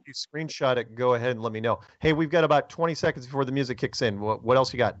Facebook, but if you screenshot it, go ahead and let me know. Hey, we've got about 20 seconds before the music kicks in. What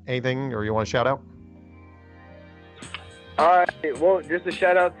else you got? Anything, or you want to shout out? All right. Well, just a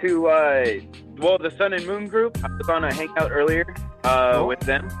shout out to the Sun and Moon group. I was on a hangout earlier with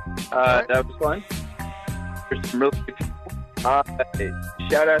them. That was fun. There's some really good people. Shout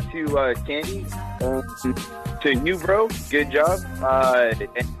out to Candy, to you, bro. Good job.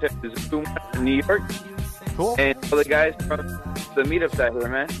 And to Zoom in New York. Cool. And all the guys from the meetups out here,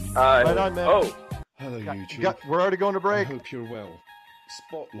 man. Right on, man. Oh. Hello, YouTube. We're already going to break. I hope you're well.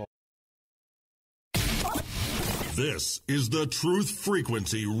 Spotlight. This is the Truth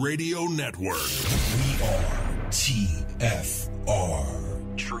Frequency Radio Network. We are TFR.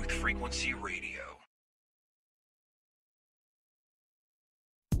 Truth Frequency Radio.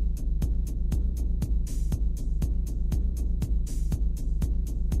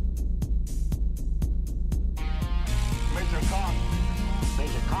 Major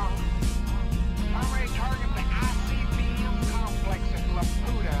Kong. Primary target the ICBM complex at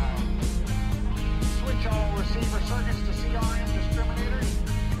Laputa. Switch all receiver circuits to CRM discriminators.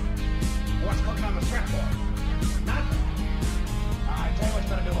 What's cooking on the threat board? Nothing. Alright, tell you what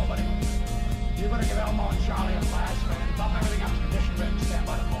you're gonna do, old buddy. You're gonna give Elmo and Charlie a flash, man. Bump everything up to condition ready to stand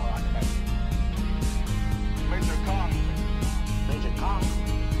by the core on your back. Major Kong. Major Kong.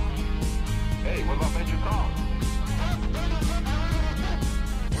 Hey, what about Major Kong?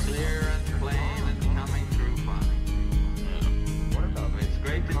 Clear and plain and coming through fine. What about It's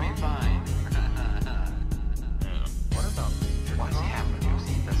great to be fine. What about Major What's happened? You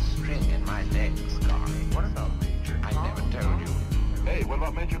see the string in my leg, Scarry. What about Major I never told you. Hey, what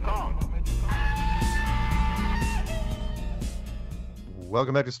about Major Kong?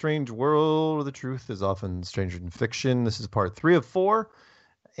 Welcome back to Strange World, where the truth is often stranger than fiction. This is part 3 of 4.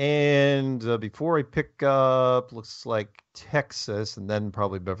 And before I pick up, looks like Texas and then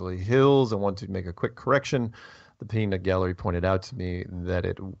probably Beverly Hills, I want to make a quick correction. The Peanut Gallery pointed out to me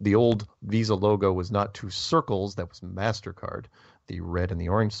that the old Visa logo was not 2 circles. That was MasterCard, the red and the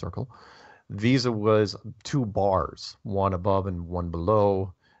orange circle. Visa was 2 bars, one above and one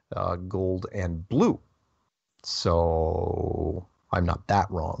below, gold and blue. So I'm not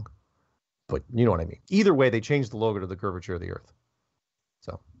that wrong, but you know what I mean. Either way, they changed the logo to the curvature of the Earth.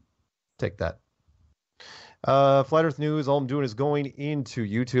 So take that. Flat Earth News, all I'm doing is going into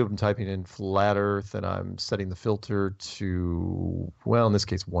YouTube and typing in Flat Earth, and I'm setting the filter to, well, in this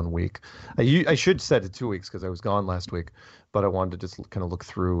case, 1 week. I should set it 2 weeks because I was gone last week, but I wanted to just kind of look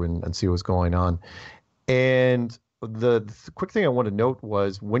through and see what's going on. And the quick thing I want to note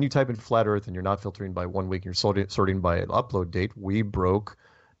was when you type in Flat Earth and you're not filtering by 1 week, you're sorting by an upload date, we broke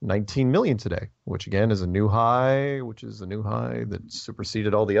 19 million today, which again is a new high, that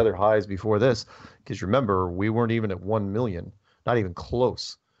superseded all the other highs before this. Because remember, we weren't even at 1 million, not even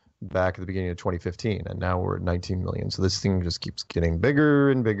close, back at the beginning of 2015. And now we're at 19 million. So this thing just keeps getting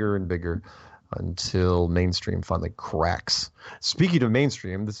bigger and bigger and bigger until mainstream finally cracks. Speaking of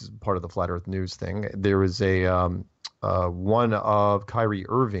mainstream, this is part of the Flat Earth News thing. There is one of Kyrie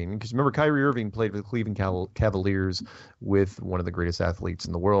Irving, because remember Kyrie Irving played for the Cleveland Cavaliers with one of the greatest athletes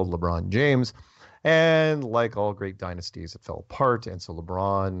in the world, LeBron James, and like all great dynasties, it fell apart, and so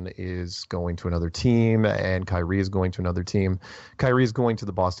LeBron is going to another team, and Kyrie is going to another team. Kyrie is going to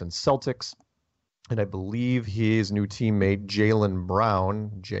the Boston Celtics, and I believe his new teammate, Jaylen Brown,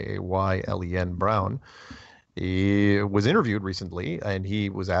 Jaylen Brown, he was interviewed recently, and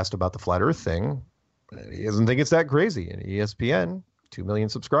he was asked about the Flat Earth thing. He doesn't think it's that crazy. And ESPN, 2 million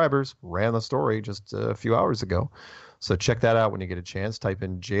subscribers, ran the story just a few hours ago. So check that out when you get a chance. Type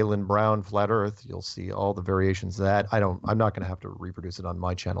in Jaylen Brown Flat Earth. You'll see all the variations of that. I'm not going to have to reproduce it on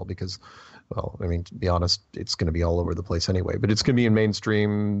my channel because, well, I mean, to be honest, it's going to be all over the place anyway. But it's going to be in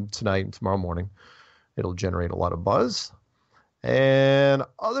mainstream tonight and tomorrow morning. It'll generate a lot of buzz. And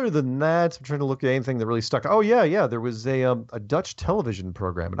other than that, I'm trying to look at anything that really stuck. Oh, yeah. There was a Dutch television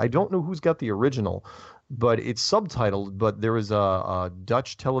program, and I don't know who's got the original, but it's subtitled. But there was a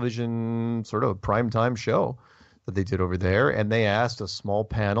Dutch television sort of primetime show that they did over there, and they asked a small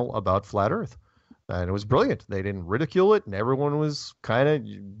panel about Flat Earth. And it was brilliant. They didn't ridicule it, and everyone was kind of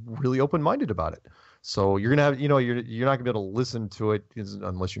really open-minded about it. So you're gonna have, you're not gonna be able to listen to it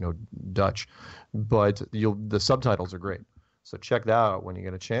unless you know Dutch, but the subtitles are great. So check that out when you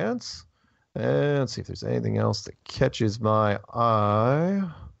get a chance. And let's see if there's anything else that catches my eye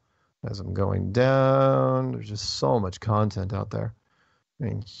as I'm going down. There's just so much content out there. I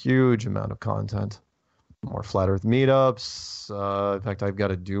mean, huge amount of content. More flat Earth meetups. In fact, I've got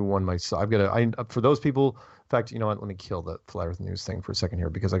to do one myself. For those people. In fact, you know what? Let me kill the flat Earth news thing for a second here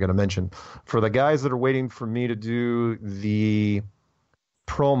because I got to mention for the guys that are waiting for me to do the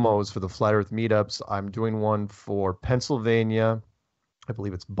promos for the flat Earth meetups. I'm doing one for Pennsylvania. I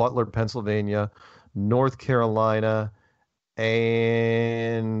believe it's Butler, Pennsylvania, North Carolina,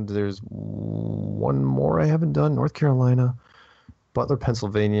 and there's one more I haven't done. North Carolina. Butler,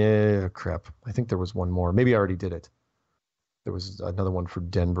 Pennsylvania. Crap. I think there was one more. Maybe I already did it. There was another one for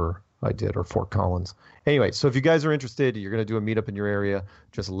Denver I did, or Fort Collins. Anyway, so if you guys are interested, you're going to do a meetup in your area,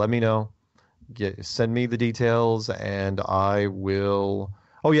 just let me know. Send me the details, and I will...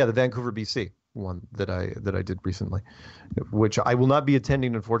 Oh, yeah, the Vancouver, BC one that I did recently, which I will not be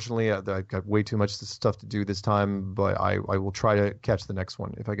attending, unfortunately. I've got way too much stuff to do this time, but I will try to catch the next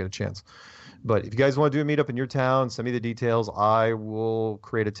one if I get a chance. But if you guys want to do a meetup in your town, send me the details. I will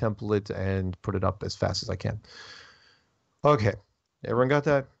create a template and put it up as fast as I can. Okay. Everyone got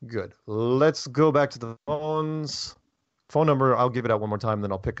that? Good. Let's go back to the phones. Phone number, I'll give it out one more time,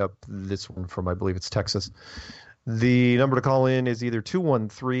 then I'll pick up this one from, I believe it's Texas. The number to call in is either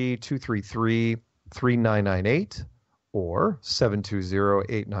 213-233-3998 or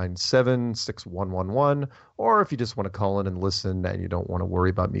 720-897-6111. Or if you just want to call in and listen and you don't want to worry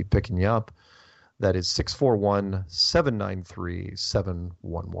about me picking you up, that is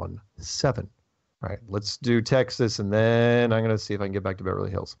 641-793-7117. All right, let's do Texas, and then I'm going to see if I can get back to Beverly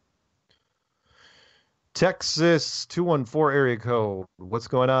Hills. Texas, 214 area code. What's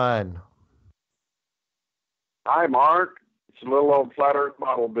going on? Hi, Mark. It's a little old flat Earth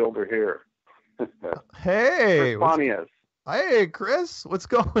model builder here. Hey. Hey, Chris. What's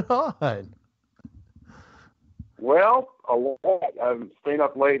going on? Well, a lot. I'm staying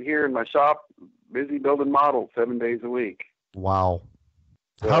up late here in my shop, busy building models 7 days a week. Wow.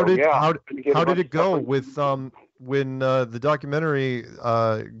 So, how did it go with when the documentary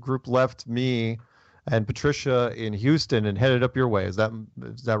group left me and Patricia in Houston and headed up your way? Is that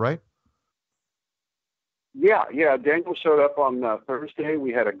right? Yeah. Daniel showed up on Thursday.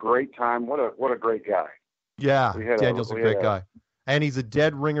 We had a great time. What a great guy. Yeah, Daniel's a great guy, and he's a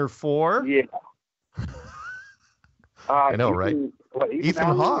dead ringer for. Yeah. I know, right?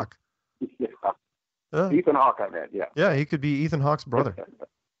 Ethan Hawke. Yeah. Ethan Hawke, I meant. Yeah. Yeah, he could be Ethan Hawke's brother.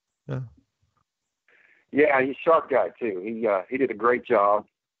 Yeah. Yeah, he's a sharp guy too. He did a great job.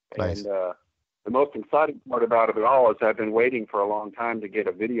 Nice. And the most exciting part about it all is I've been waiting for a long time to get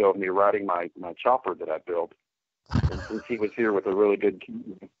a video of me riding my chopper that I built. And since he was here with a really good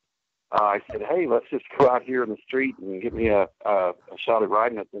camera, I said, "Hey, let's just go out here in the street and get me a shot at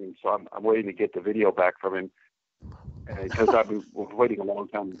riding that thing." So I'm waiting to get the video back from him because I've been waiting a long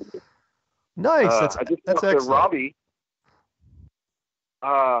time to do it. Nice. I just talked to Robbie.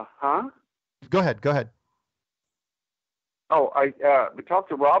 Huh? Go ahead. Oh, we talked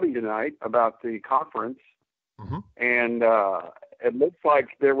to Robbie tonight about the conference, and it looks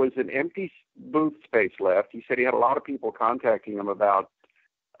like there was an empty booth space left. He said he had a lot of people contacting him about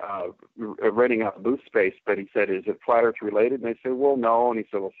renting out booth space, but he said, "Is it Flat Earth related?" And they said, "Well, no." And he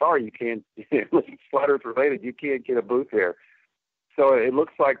said, "Well, sorry, you can't. It's Flat Earth related. You can't get a booth here." So it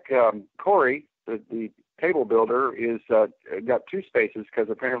looks like Corey, the table builder, is got two spaces because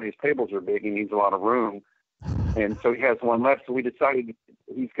apparently his tables are big. He needs a lot of room. And so he has one left. So we decided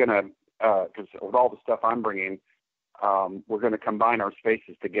he's going to, because with all the stuff I'm bringing, we're going to combine our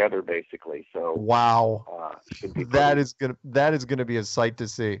spaces together, basically. So wow, that is gonna be a sight to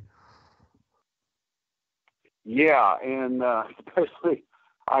see. Yeah, and especially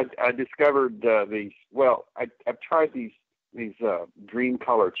I discovered these. Well, I've tried these Dream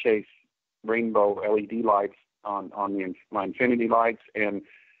Color Chase rainbow LED lights on my Infinity lights and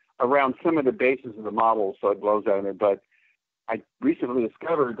around some of the bases of the model, so it blows out in there. But I recently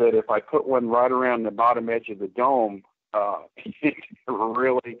discovered that if I put one right around the bottom edge of the dome, it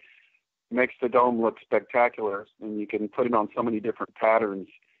really makes the dome look spectacular, and you can put it on so many different patterns.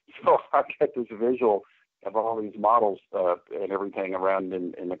 So I get this visual of all these models and everything around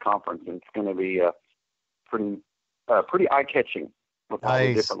in the conference, and it's going to be pretty eye-catching with all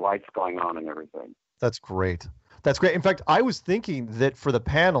the different lights going on and everything. That's great. That's great. In fact, I was thinking that for the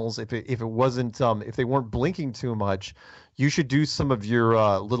panels, if it wasn't if they weren't blinking too much, you should do some of your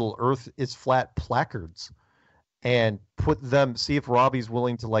little Earth is flat placards and put them. See if Robbie's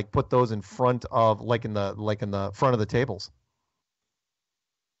willing to put those in front of like in the front of the tables.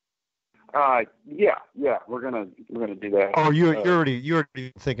 Yeah, we're gonna do that. Oh, you're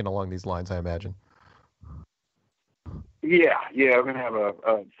already thinking along these lines, I imagine. Yeah, we're gonna have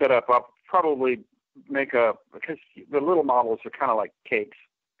a setup. I'll probably make because the little models are kind of like cakes,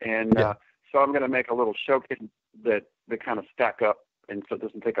 and So I'm going to make a little show kit that kind of stack up, and so it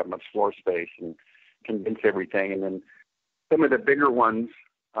doesn't take up much floor space, and condense everything. And then some of the bigger ones,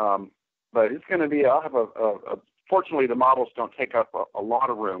 but it's going to be, I'll have fortunately the models don't take up a lot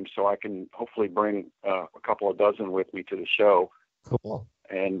of room, so I can hopefully bring a couple of dozen with me to the show. Cool.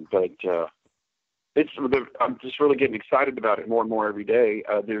 I'm just really getting excited about it more and more every day.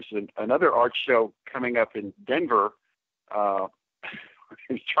 There's another art show coming up in Denver.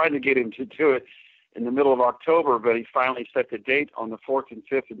 He's trying to get him to do it in the middle of October, but he finally set the date on the 4th and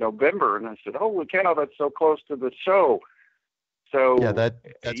 5th of November. And I said, "Holy cow, that's so close to the show." So yeah, that's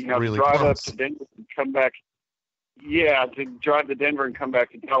really drive close. up to Denver and come back. Yeah, to drive to Denver and come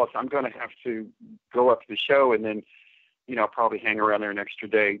back to Dallas, I'm going to have to go up to the show and then, probably hang around there an extra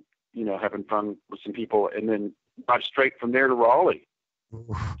day, having fun with some people, and then drive straight from there to Raleigh.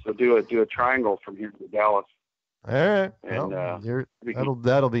 So do a triangle from here to Dallas. All right. And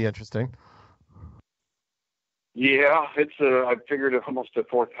that'll be interesting. Yeah, it's I figured almost a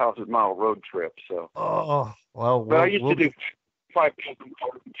 4,000-mile road trip. So. Oh well. But I used to do 5,000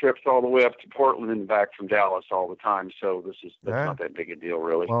 trips all the way up to Portland and back from Dallas all the time. So that's not that big a deal,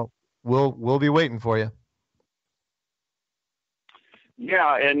 really. Well, we'll be waiting for you.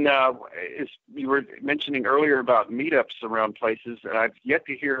 Yeah, and as you were mentioning earlier about meetups around places, and I've yet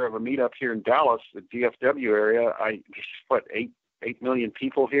to hear of a meetup here in Dallas, the DFW area. What, 8 million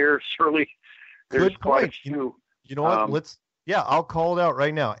people here? Surely there's quite a few. You know what? I'll call it out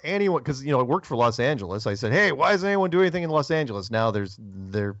right now. Anyone, because I worked for Los Angeles. I said, hey, why doesn't anyone do anything in Los Angeles? Now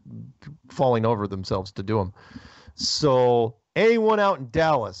they're falling over themselves to do them. So anyone out in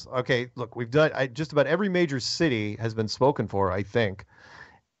Dallas? Okay, look, we've done just about every major city has been spoken for, I think.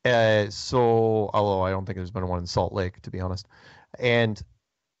 So, although I don't think there's been one in Salt Lake, to be honest. And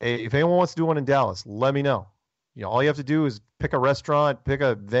if anyone wants to do one in Dallas, let me know. All you have to do is pick a restaurant, pick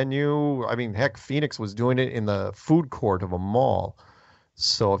a venue. I mean, heck, Phoenix was doing it in the food court of a mall.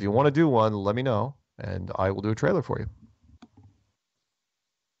 So if you want to do one, let me know, and I will do a trailer for you.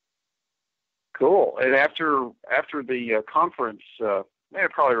 Cool. And after the conference,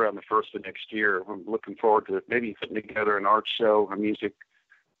 probably around the first of next year, I'm looking forward to maybe putting together an art show, a music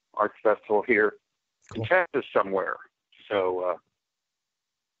art festival here in Texas somewhere. So,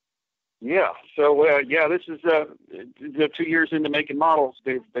 this is 2 years into making models.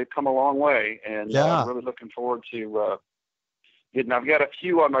 They've come a long way, and I'm really looking forward to getting. I've got a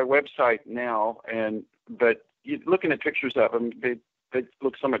few on my website now, but looking at pictures of them, they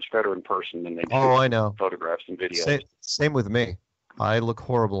look so much better in person than they do I know. Photographs and videos. Same with me. I look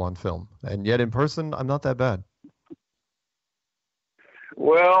horrible on film, and yet in person, I'm not that bad.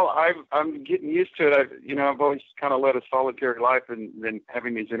 Well, I'm getting used to it. I've always kind of led a solitary life, and then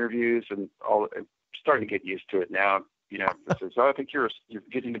having these interviews and all. I'm starting to get used to it now. I think you're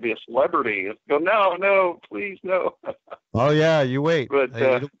getting to be a celebrity. Go, no, please, no. Oh yeah, you wait. But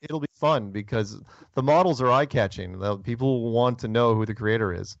it'll be fun because the models are eye-catching. People want to know who the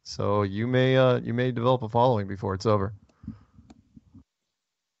creator is. So you may develop a following before it's over.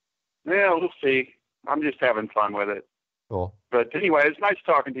 Yeah, we'll see. I'm just having fun with it. Cool. But anyway, it's nice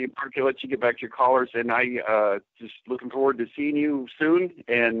talking to you, Mark. I'll let you get back to your callers, and I just looking forward to seeing you soon.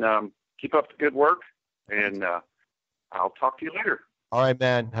 And keep up the good work. And I'll talk to you later. All right,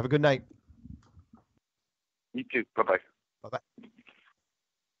 man. Have a good night. You too. Bye-bye. Bye-bye.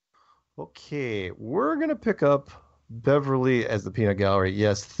 Okay, we're going to pick up Beverly as the Peanut Gallery.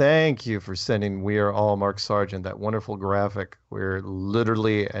 Yes, thank you for sending We Are All Mark Sargent, that wonderful graphic where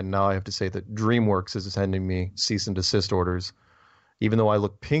literally, and now I have to say that DreamWorks is sending me cease and desist orders. Even though I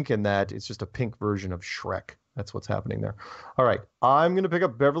look pink in that, it's just a pink version of Shrek. That's what's happening there. All right, I'm going to pick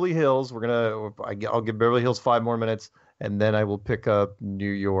up Beverly Hills. I'll give Beverly Hills 5 more minutes, and then I will pick up New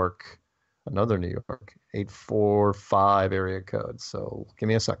York, another New York, 845 area code. So give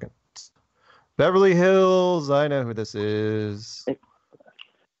me a second. Beverly Hills, I know who this is.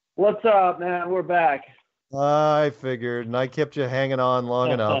 What's up, man? We're back. I figured, and I kept you hanging on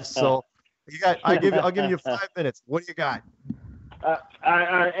long enough. So I'll give you 5 minutes. What do you got?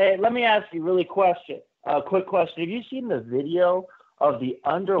 Hey, let me ask you a quick question. Have you seen the video of the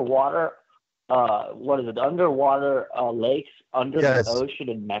underwater, underwater lakes under the ocean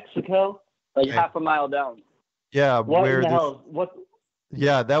in Mexico? Like half a mile down. Yeah. What in the hell? What?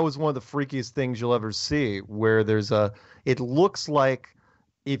 Yeah, that was one of the freakiest things you'll ever see, where it looks like,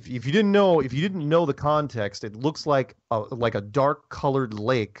 if you didn't know the context, it looks like a dark colored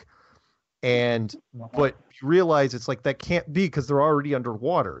lake, but you realize it's like that can't be because they're already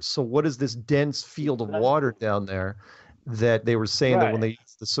underwater. So what is this dense field of water down there that they were saying that when they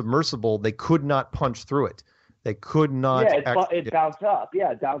used the submersible, they could not punch through it. They could not. It bounced up.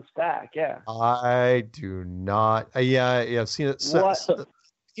 Yeah, it bounced back. Yeah. I do not. Yeah. Seen it.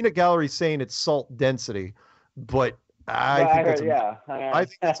 Peanut Gallery saying it's salt density, but I think that's I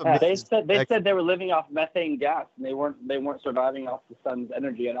think that's they said they were living off methane gas, and they weren't surviving off the sun's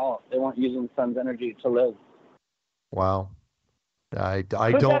energy at all. They weren't using the sun's energy to live. Wow. I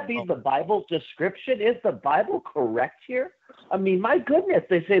Could don't. that be the Bible description? Is the Bible correct here? I mean, my goodness,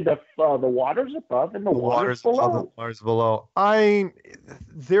 they say the water's above and the water's below. Above, the water's below.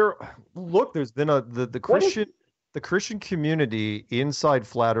 There's been the Christian community inside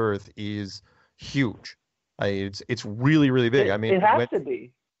Flat Earth is huge. It's really, really big. It has to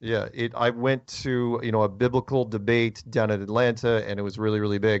be. Yeah, I went to a biblical debate down in Atlanta, and it was really,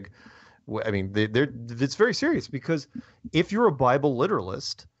 really big. I mean, it's very serious, because if you're a Bible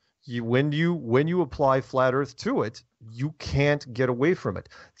literalist, when you apply Flat Earth to it, you can't get away from it.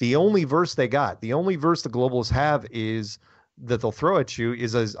 The only verse the globalists have is that they'll throw at you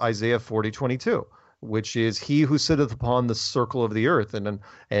is Isaiah 40:22, which is he who sitteth upon the circle of the earth. And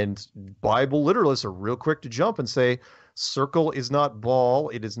Bible literalists are real quick to jump and say, circle is not ball,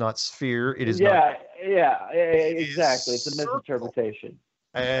 it is not sphere, it is not. Yeah, exactly. It's a misinterpretation.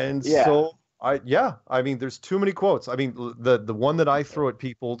 And so there's too many quotes. I mean, the one that I throw at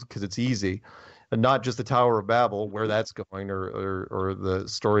people, because it's easy, and not just the Tower of Babel, where that's going, or the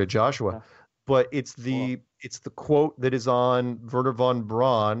story of Joshua, but it's the quote that is on Wernher von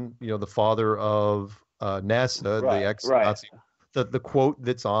Braun, the father of NASA, the ex-Nazi. The quote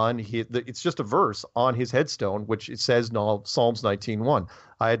that's on it's just a verse on his headstone, which it says Psalms 19:1.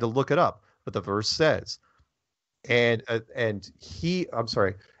 I had to look it up, but the verse says, and the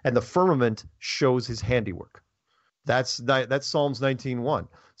firmament shows his handiwork. That's Psalms 19:1.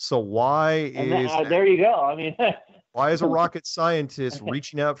 So why there you go. I mean, why is a rocket scientist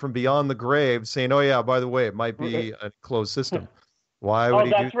reaching out from beyond the grave saying, "Oh yeah, by the way, it might be a closed system"? Why would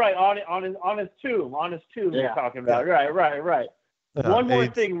he that's right. On his tomb. You're talking about. Right. One more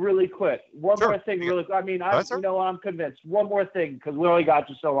thing, really quick. I mean, I'm convinced. One more thing, because we only got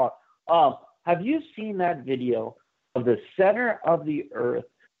you so long. Have you seen that video of the center of the Earth,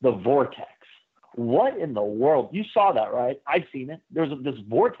 the vortex? What in the world? You saw that, right? I've seen it. There's this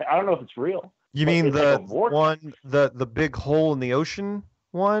vortex. I don't know if it's real. You mean the one, the big hole in the ocean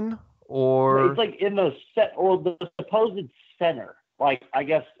one, or it's like in the the supposed center, like I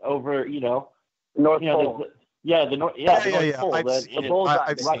guess over North Pole. The North Pole. The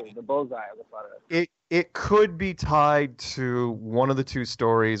bullseye. The bullseye. It could be tied to one of the two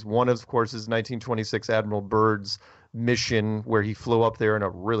stories. One, of course, is 1926 Admiral Byrd's mission, where he flew up there in a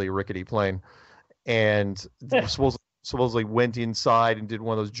really rickety plane, and supposedly went inside and did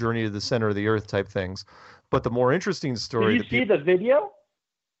one of those journey to the center of the earth type things. But the more interesting story. Did you see the video?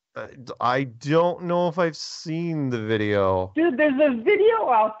 I don't know if I've seen the video. Dude, there's a video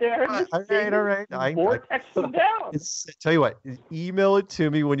out there. All right. Vortex them down. Tell you what, email it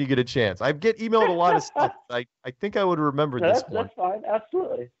to me when you get a chance. I get emailed a lot of stuff. I think I would remember this one. That's fine.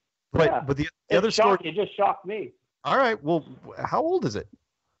 Absolutely. But the other story. It just shocked me. All right. Well, how old is it?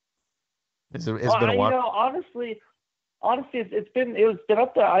 It's been a while. Honestly, it's been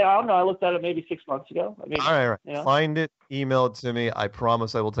up there. I don't know. I looked at it maybe 6 months ago. I mean, all right. Find it, email it to me. I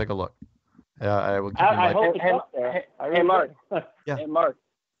promise I will take a look. I will give you I hope it's up there. Hey, Mark. Yeah. Hey, Mark.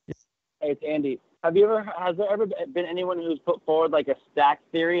 Yeah. Hey, it's Andy. Has there ever been anyone who's put forward like a stack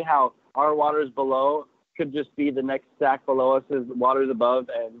theory, how our waters below could just be the next stack below us is waters above,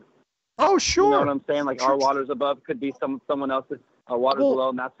 and oh, sure. You know what I'm saying? Like our waters above could be someone else's waters below,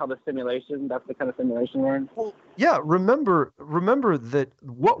 and that's the kind of simulation we're in. Well, yeah, remember that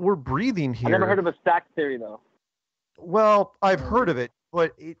what we're breathing here. I never heard of a stack theory, though. Well, I've heard of it,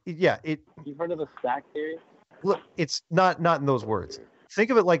 but You've heard of a stack theory? Look, it's not in those words. Think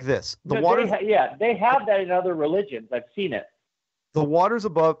of it like this: they have that in other religions. I've seen it. The waters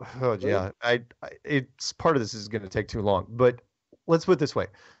above. Oh yeah, it's part of this is going to take too long, but let's put it this way: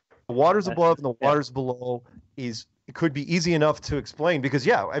 the waters above and the waters below it could be easy enough to explain, because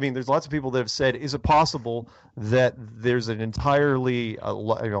there's lots of people that have said, is it possible that there's an entirely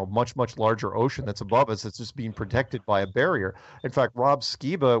much larger ocean that's above us that's just being protected by a barrier? In fact, Rob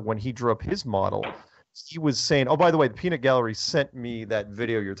Skiba, when he drew up his model, he was saying, oh, by the way, the Peanut Gallery sent me that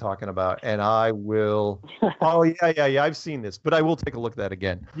video you're talking about, and I will I've seen this, but I will take a look at that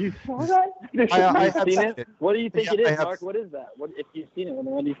again. You saw that? I have seen it. What do you think it is, Mark? What is that? If you've seen it,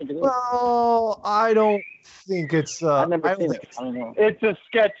 what do you think it is? Well, I don't think it's I've never seen it. I don't know. It's a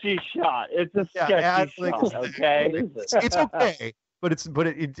sketchy shot. It's a sketchy shot, okay? It's okay. But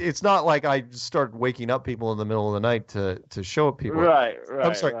it's not like I just started waking up people in the middle of the night to show it people. Right.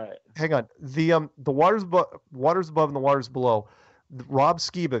 I'm sorry. Right. hang on. The waters above and the waters below. Rob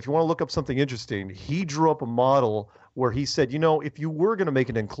Skiba, if you want to look up something interesting, he drew up a model where he said, if you were going to make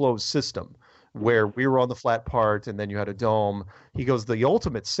an enclosed system where we were on the flat part and then you had a dome, he goes, the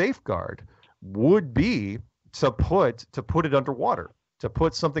ultimate safeguard would be to put it underwater, to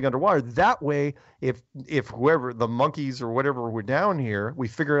put something underwater. That way, if whoever, the monkeys or whatever were down here, we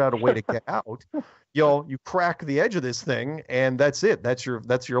figured out a way to get out. You crack the edge of this thing, and that's it. That's your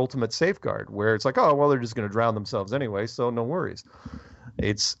ultimate safeguard. Where it's like, oh well, they're just going to drown themselves anyway, so no worries.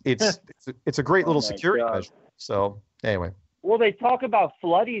 It's a great little security measure. So anyway. Well, they talk about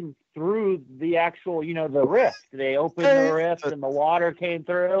flooding through the actual, the rift. They opened the rift and the water came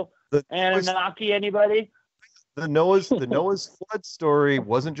through. Anunnaki, anybody? The Noah's flood story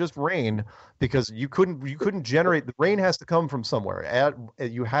wasn't just rain, because you couldn't generate. The rain has to come from somewhere.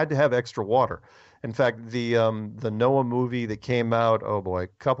 You had to have extra water. In fact, the Noah movie that came out, a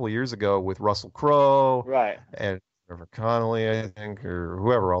couple of years ago with Russell Crowe, right, and Trevor Connolly, I think, or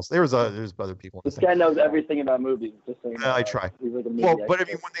whoever else. There's other people. This guy knows everything about movies. Just so you know. I try. He's like a movie Well, but I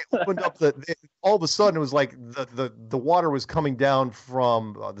mean, when they opened up all of a sudden it was like the water was coming down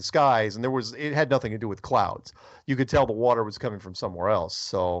from the skies, and it had nothing to do with clouds. You could tell the water was coming from somewhere else.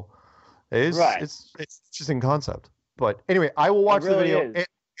 So it's an interesting concept. But anyway, I will watch the video.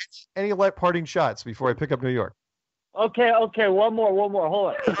 Any parting shots before I pick up New York? Okay. One more.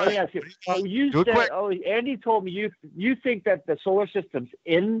 Hold on. Let me ask you. Andy told me you think that the solar system's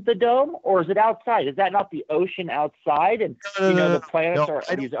in the dome, or is it outside? Is that not the ocean outside, and the planets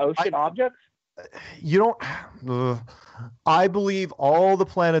are these ocean objects? I believe all the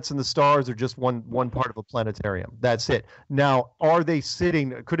planets and the stars are just one part of a planetarium. That's it. Now, are they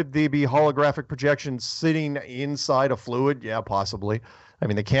sitting? Could they be holographic projections sitting inside a fluid? Yeah, possibly. I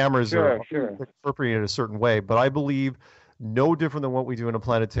mean, the cameras are interpreting it a certain way, but I believe no different than what we do in a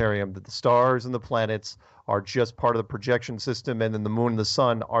planetarium, that the stars and the planets are just part of the projection system, and then the moon and the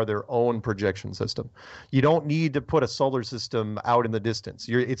sun are their own projection system. You don't need to put a solar system out in the distance.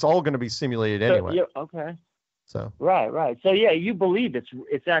 It's all going to be simulated anyway. Okay. So right. So yeah, you believe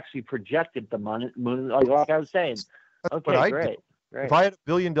it's actually projected the moon, like I was saying. Okay, great. If I had $1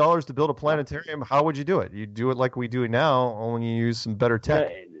 billion to build a planetarium, how would you do it? You'd do it like we do it now, only you use some better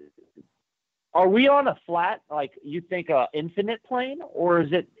tech. Are we on a flat, like you think, infinite plane, or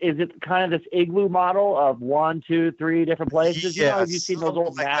is it kind of this igloo model of 1, 2, 3 different places? Yeah, have you seen those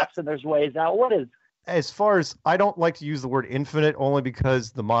old maps and there's ways out? What is? As far as, I don't like to use the word infinite, only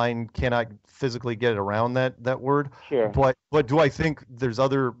because the mind cannot physically get around that word. Sure. But do I think there's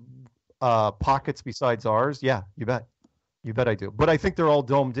other pockets besides ours? Yeah, you bet. You bet I do. But I think they're all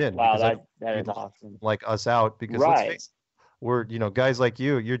domed in. Wow, that is awesome. Like us out, because let's face it, we're, guys like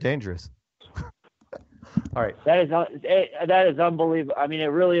you're dangerous. All right. That is unbelievable. I mean, it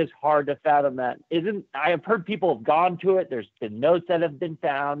really is hard to fathom that. I have heard people have gone to it. There's been notes that have been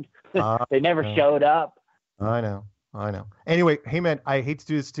found. They never showed up. I know. Anyway, hey man, I hate to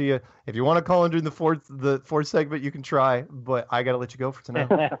do this to you. If you want to call in during the fourth segment, you can try, but I got to let you go for tonight.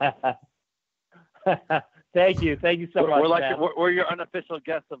 Thank you so much. We're your unofficial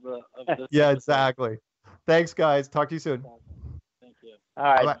guest of this. Yeah, exactly. Thanks, guys. Talk to you soon. Thank you. All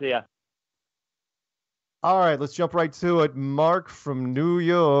right, Bye-bye. see ya. All right, let's jump right to it. Mark from New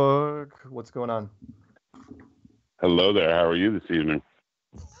York. What's going on? Hello there. How are you this evening?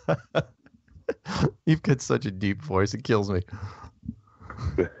 You've got such a deep voice. It kills me.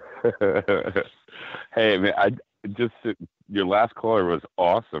 Hey, man, your last caller was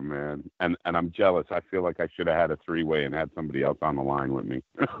awesome, man. And I'm jealous. I feel like I should have had a three-way and had somebody else on the line with me.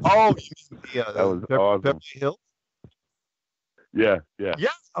 Oh, yeah. That was awesome. Beverly Hills? Yeah. Yeah.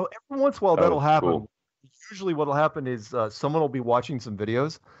 Oh, every once in a while that'll happen. Cool. Usually what'll happen is someone will be watching some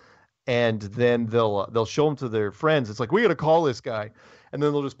videos, and then they'll show them to their friends. It's like, we got to call this guy. And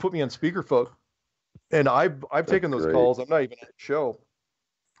then they'll just put me on speakerphone. And I've taken those calls. I'm not even at the show.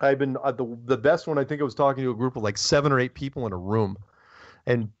 I've been the best one. I think I was talking to a group of like 7 or 8 people in a room,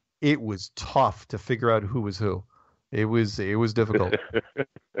 and it was tough to figure out who was who. It was difficult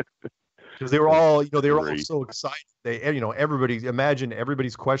because they were all so excited.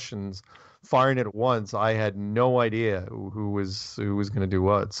 Everybody's questions firing at once. I had no idea who was going to do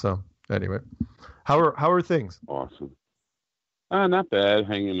what. So anyway, how are things? Awesome. Not bad.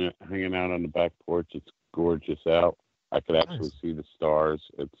 Hanging out on the back porch. It's gorgeous out. I could actually see the stars.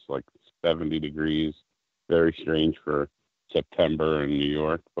 It's like 70 degrees. Very strange for September in New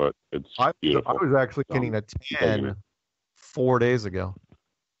York, but it's beautiful. I was actually getting a tan 4 days ago.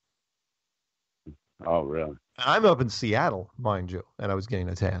 Oh, really? I'm up in Seattle, mind you, and I was getting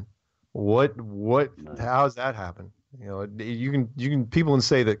a tan. What? Nice. How's that happen? You know, you can people can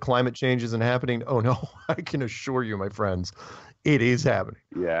say that climate change isn't happening. Oh no, I can assure you, my friends, it is happening.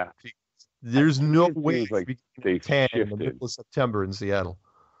 Yeah. There's no way like they they tan in the shifted. middle of September in Seattle.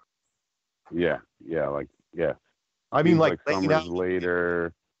 Yeah. I mean, Seems like summer's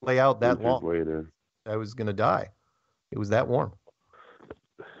later, lay out that winter's long. later. I was gonna die. It was that warm.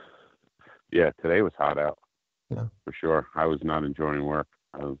 Yeah, today was hot out. Yeah. For sure. I was not enjoying work.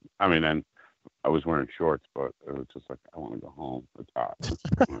 And I was wearing shorts, but it was just like, I want to go home. It's hot.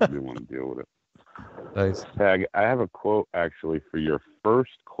 I didn't want to deal with it. Nice. Tag, I have a quote actually for your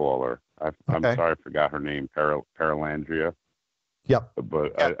first caller. I'm Okay. sorry I forgot her name, Paralandria. Yep.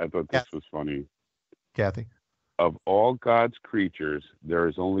 But I thought this was funny. Kathy. Of all God's creatures, there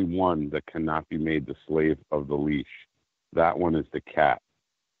is only one that cannot be made the slave of the leash. That one is the cat.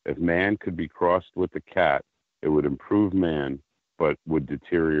 If man could be crossed with the cat, it would improve man, but would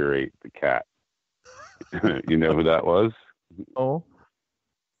deteriorate the cat. You know who that was? Oh.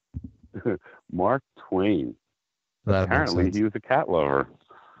 Mark Twain. That Apparently, makes sense. he was a cat lover.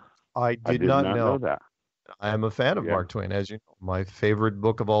 I did not know that. I am a fan of Yeah. Mark Twain, as you know. My favorite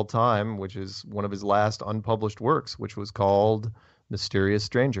book of all time, which is one of his last unpublished works, which was called Mysterious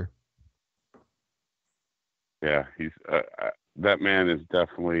Stranger. Yeah, he's that man is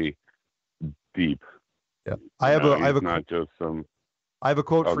definitely deep. Yeah, I have He's not just some. I have a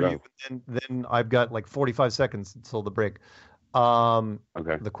quote for go. you, and then I've got like 45 seconds until the break.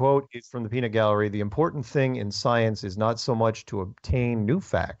 Okay. The quote is from the Peanut Gallery. The important thing in science is not so much to obtain new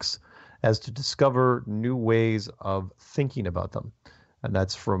facts as to discover new ways of thinking about them. And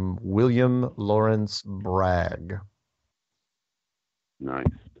that's from William Lawrence Bragg. Nice.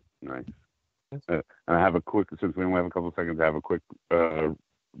 And I have a quick, since we only have a couple of seconds, I have a quick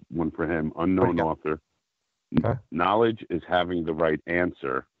one for him. Unknown author. Okay. Knowledge is having the right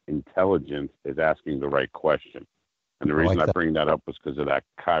answer. Intelligence is asking the right question. And the reason I bring that up was because of that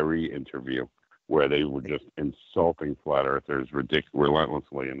Kyrie interview where they were just insulting flat earthers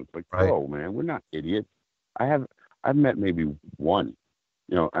relentlessly. And it's like, oh man, we're not idiots. I've met maybe one,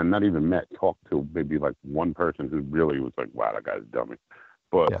 I'm not even talked to maybe like one person who really was like, wow, that guy's a dummy.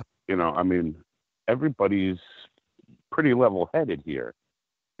 But, I mean, everybody's pretty level-headed here.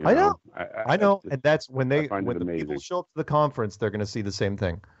 I know. I know. just- And that's when I the find it people amazing. show up to the conference, they're going to see the same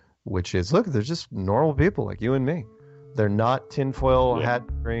thing, which is, look, they're just normal people like you and me. They're not tinfoil hat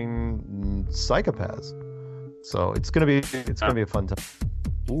wearing psychopaths. So it's gonna be a fun time.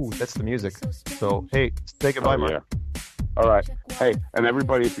 Ooh, that's the music. So hey, say goodbye, Mark. Yeah. All right. Hey, and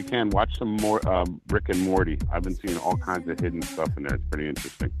everybody, if you can, watch some more Rick and Morty. I've been seeing all kinds of hidden stuff in there. It's pretty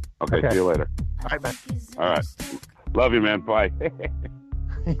interesting. Okay. See you later. All right, man. All right. Love you, man. Bye.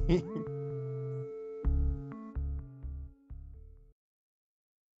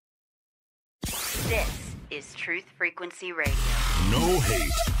 This is Truth Frequency Radio. No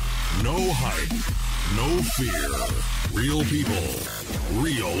hate, no hype, no fear. Real people,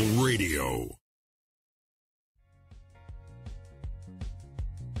 real radio.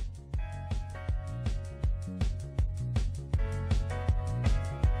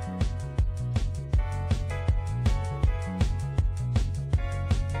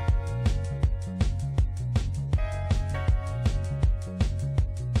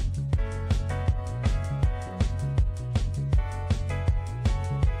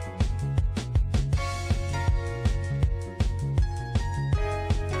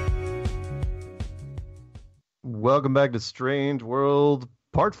 Welcome back to Strange World,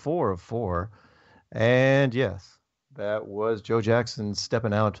 part 4 of 4. And yes, that was Joe Jackson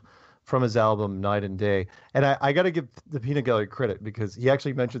stepping out from his album Night and Day. And I got to give the Peanut Gallery credit because he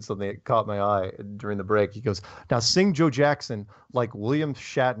actually mentioned something that caught my eye during the break. He goes, now sing Joe Jackson like William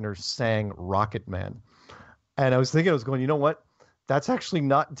Shatner sang Rocket Man. And I was going, you know what? That's actually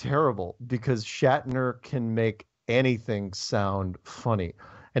not terrible because Shatner can make anything sound funny.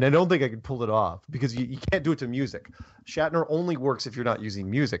 And I don't think I could pull it off because you can't do it to music. Shatner only works if you're not using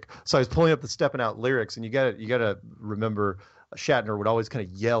music. So I was pulling up the stepping out lyrics, and you gotta remember Shatner would always kind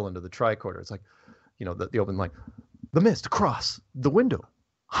of yell into the tricorder. It's like, the open line, the mist across the window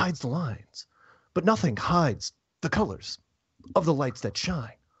hides the lines, but nothing hides the colors of the lights that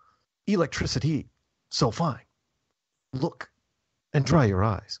shine. Electricity so fine. Look and dry your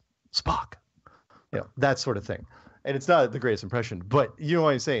eyes, Spock. That sort of thing. And it's not the greatest impression, but you know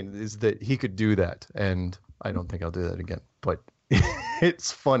what I'm saying is that he could do that. And I don't think I'll do that again. But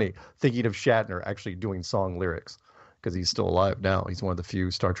it's funny thinking of Shatner actually doing song lyrics because he's still alive now. He's one of the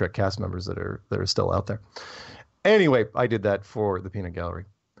few Star Trek cast members that are still out there. Anyway, I did that for the Peanut Gallery.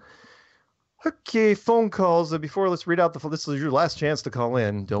 Okay, phone calls. Before, let's read out this is your last chance to call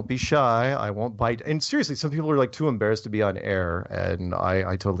in. Don't be shy. I won't bite. And seriously, some people are like too embarrassed to be on air, and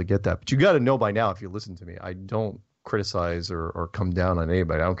I totally get that. But you got to know by now if you listen to me, I don't criticize or come down on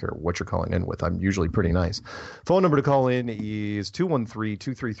anybody. I don't care what you're calling in with. I'm usually pretty nice. Phone number to call in is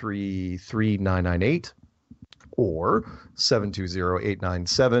 213-233-3998 or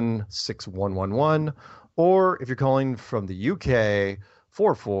 720-897-6111. Or if you're calling from the UK,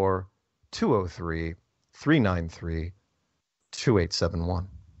 203-393-2871.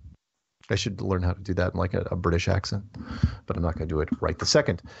 I should learn how to do that in like a British accent, but I'm not going to do it right this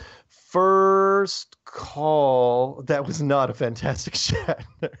second. First call. That was not a fantastic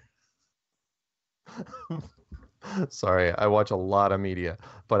Shatner. Sorry, I watch a lot of media,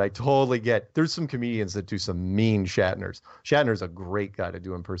 but I totally get there's some comedians that do some mean Shatners. Shatner's a great guy to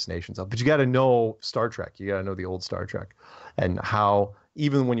do impersonations of, but you got to know Star Trek. You got to know the old Star Trek and how,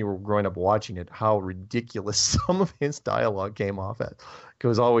 even when you were growing up watching it, how ridiculous some of his dialogue came off at. It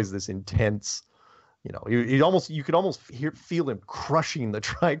was always this intense, you could almost feel him crushing the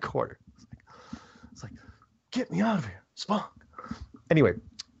tricorder. It's like, get me out of here, Spock. Anyway,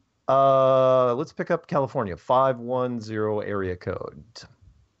 let's pick up California, 510 area code.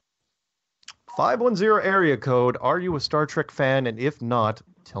 510 area code. Are you a Star Trek fan? And if not,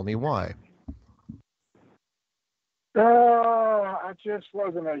 tell me why. I just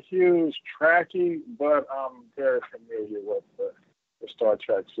wasn't a huge Trekkie, but I'm very familiar with the Star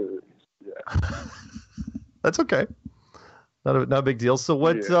Trek series. Yeah. That's okay. Not a big deal. So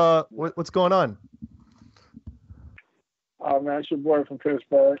what's going on? Oh man, it's your boy from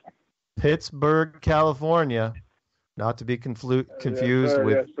Pittsburgh. Pittsburgh, California. Not to be confused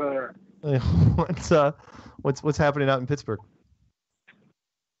with. Yes, sir. What's happening out in Pittsburgh?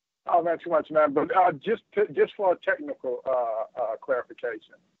 Oh man, too much, man. But just for a technical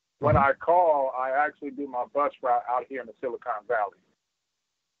clarification, when I call, I actually do my bus route out here in the Silicon Valley.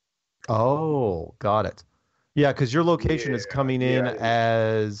 Oh, got it. Yeah, because your location is coming in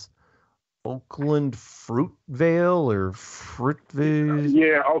as Oakland Fruitvale or Fruitvale.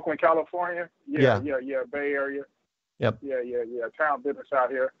 Yeah, Oakland, California. Yeah. Bay Area. Yep. Yeah. Town business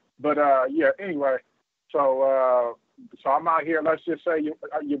out here. But anyway, so I'm out here. Let's just say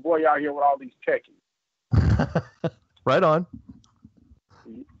your boy out here with all these techies. Right on.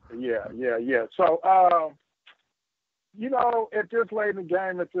 Yeah. So, at this late in the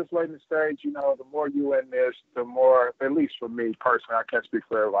game, at this late in the stage, the more you in this, the more, at least for me personally, I can't speak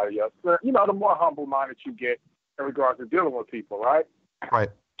for everybody else, the more humble-minded you get in regards to dealing with people, right? Right.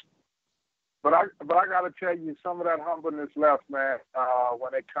 But I got to tell you, some of that humbleness left, man,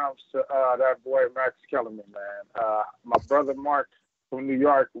 when it comes to that boy, Max Kellerman, man. My brother Mark from New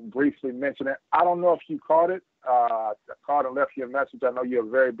York briefly mentioned it. I don't know if you caught it. I called and left you a message. I know you're a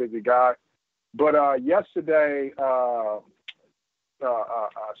very busy guy. But yesterday,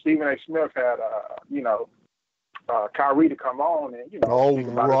 Stephen A. Smith had, Kyrie to come on and,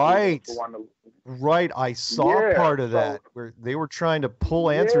 Right. I saw part of that where they were trying to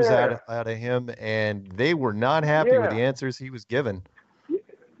pull answers out of him, and they were not happy with the answers he was given.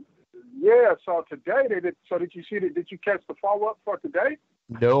 Yeah. So today they did. So did you see that? Did you catch the follow up for today?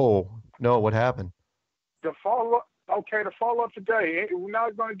 No. What happened? The follow up. Okay, the follow up today. We're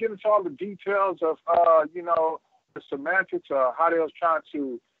not going to get into all the details of, the semantics, how they was trying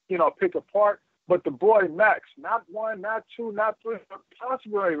to, pick apart. But the boy Max, not one, not two, not three, but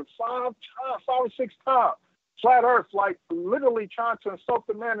possibly 5 or 6 times, flat Earth, like literally trying to insult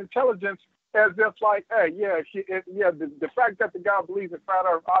the man's intelligence, as if like, hey, the fact that the guy believes in flat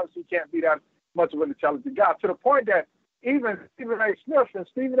Earth obviously can't be that much of an intelligent guy. To the point that even Stephen A. Smith, and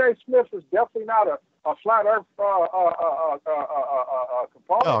Stephen A. Smith is definitely not a flat Earth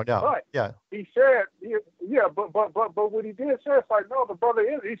component. No. But Yeah. he said, but what he did say, it's like, no, the brother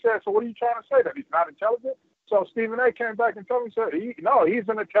is. He said, so what are you trying to say, that he's not intelligent? So Stephen A. came back and told me, said, he's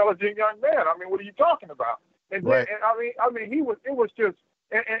an intelligent young man. I mean, what are you talking about? And then,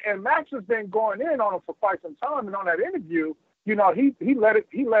 and Max has been going in on him for quite some time. And on that interview, he let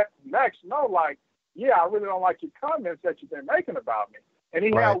Max know, like, yeah, I really don't like your comments that you've been making about me. And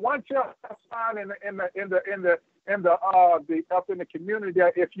he had one sign in the up in the community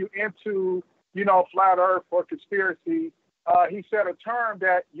that if you into flat Earth or conspiracy, he said a term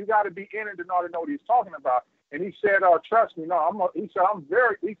that you got to be in it in order to know what he's talking about. And he said, trust me, I'm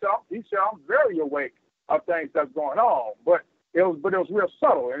very awake of things that's going on. But it was real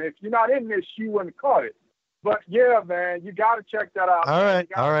subtle. And if you're not in this, you wouldn't have caught it. But yeah, man, you got to check that out. All right.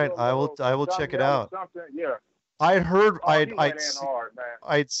 I will check it out. Yeah. I had heard, he went in hard, man.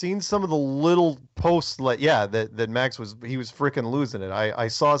 I'd seen some of the little posts, that Max was freaking losing it. I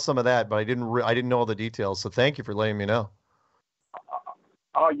saw some of that, but I didn't know all the details. So thank you for letting me know.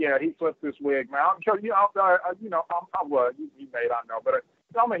 Oh yeah, he flipped this wig, man. I'm sure you may not know, but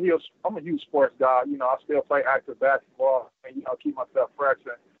I'm a huge sports guy. I still play active basketball, and keep myself fresh.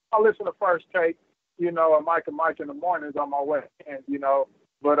 And I listen to First Take, and Mike and Mike in the mornings on my way, and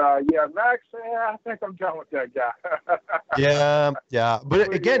But Max, I think I'm done with that guy. yeah.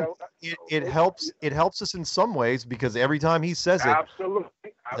 But again, it helps. It helps us in some ways because every time he says it,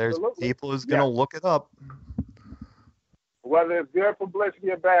 absolutely. There's people who's gonna look it up. Whether it's good publicity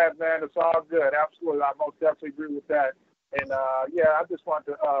or bad, man, it's all good. Absolutely, I most definitely agree with that. And I just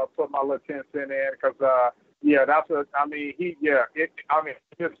wanted to put my little 10 cents in because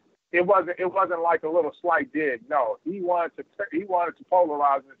it wasn't like a little slight dig. No, he wanted to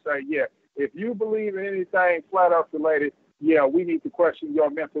polarize and say, if you believe in anything flat Earth related, we need to question your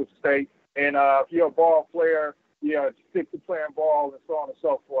mental state. And if you're a ball player, stick to playing ball and so on and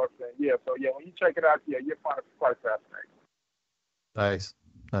so forth. And when you check it out, you'll find it quite fascinating. Nice.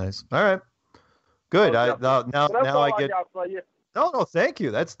 All right, good. Now I get. No, thank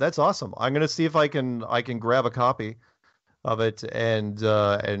you. That's awesome. I'm gonna see if I can grab a copy of it and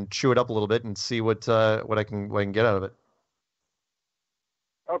chew it up a little bit and see what I can get out of it.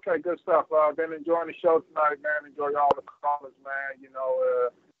 Okay, good stuff. Been enjoying the show tonight, man. Enjoy all the callers, man.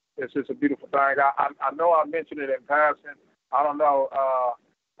 It's just a beautiful thing. I know I mentioned it in passing. I don't know.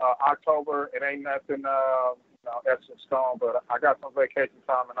 October, it ain't nothing etched in stone, but I got some vacation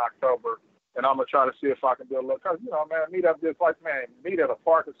time in October, and I'm gonna try to see if I can do a little. Cause meet up just like meet at a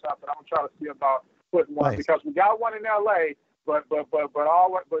park or something. I'm gonna try to see about putting one because we got one in LA, but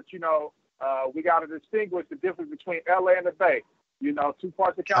we got to distinguish the difference between LA and the Bay. Two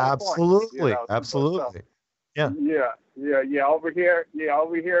parts of California. Absolutely. Yeah. Over here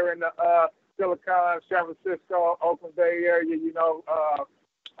in the Silicon, San Francisco, Oakland Bay area.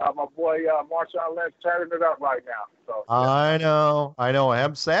 My boy Marshawn Lynch turning it up right now. So I know.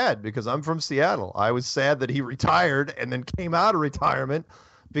 I'm sad because I'm from Seattle. I was sad that he retired and then came out of retirement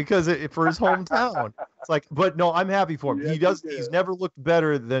because for his hometown. It's like, but no, I'm happy for him. Yes, He's never looked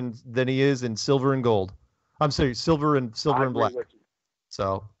better than he is in silver and gold. I'm sorry, silver and black.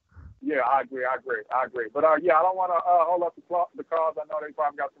 So. Yeah, I agree. But I don't want to hold up the calls. I know they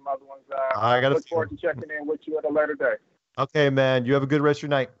probably got some other ones. I look forward to checking in with you at a later date. Okay, man. You have a good rest of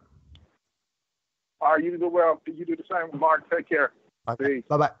your night. All right, you do well. You do the same, Mark. Take care. Okay.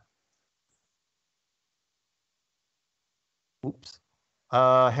 Bye-bye. Oops.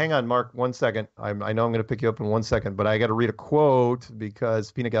 Hang on, Mark, 1 second. I know I'm going to pick you up in 1 second, but I got to read a quote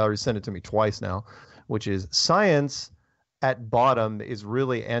because Peanut Gallery sent it to me twice now, which is, science at bottom is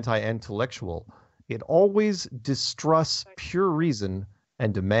really anti-intellectual. It always distrusts pure reason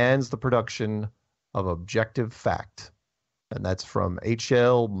and demands the production of objective fact. And that's from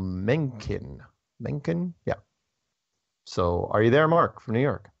H.L. Mencken. Mencken? Yeah. So are you there, Mark, from New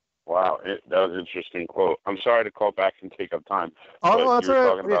York? Wow, that was an interesting quote. I'm sorry to call back and take up time. Oh, no, that's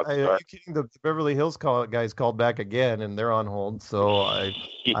all right. Are you kidding? The Beverly Hills guys called back again, and they're on hold. So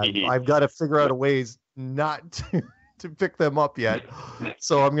I've got to figure out a ways not to pick them up yet.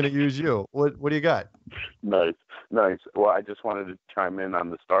 So I'm going to use you. What do you got? Nice. Well, I just wanted to chime in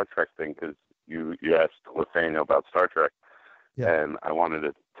on the Star Trek thing because you asked Nathaniel about Star Trek. Yeah. And I wanted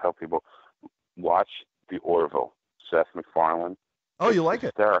to tell people, watch the Orville, Seth MacFarlane. Oh, you like it?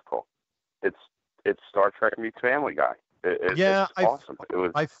 Hysterical. It's Star Trek meets Family Guy. It's awesome.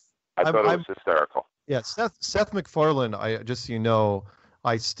 I thought it was hysterical. Yeah, Seth MacFarlane. Just so you know,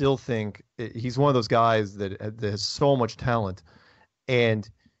 I still think he's one of those guys that has so much talent, and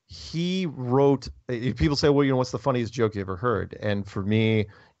he wrote. People say, "Well, what's the funniest joke you ever heard?" And for me,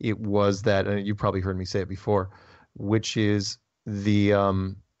 it was that, and you probably heard me say it before, which is the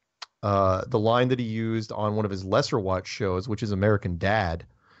line that he used on one of his lesser watched shows, which is American Dad,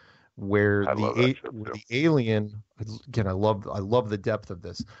 where the alien, again, I love the depth of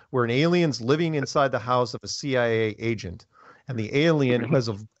this, where an alien's living inside the house of a CIA agent, and the alien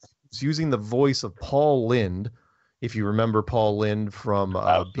is using the voice of Paul Lynde. If you remember Paul Lynde from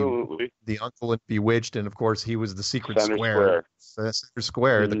the Uncle in Bewitched, and of course he was the Secret Square,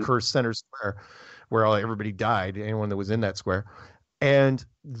 the cursed center square, where everybody died, anyone that was in that square. And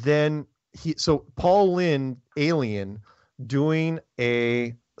then Paul Lynde, alien, doing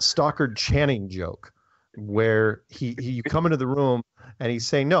a Stockard Channing joke, where you come into the room and he's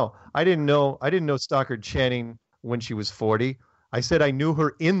saying, "No, I didn't know Stockard Channing when she was 40. I said I knew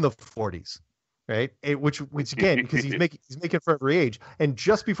her in the 40s." right? Which again, because he's making for every age. And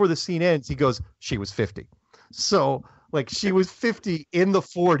just before the scene ends, he goes, "She was 50." So like she was 50 in the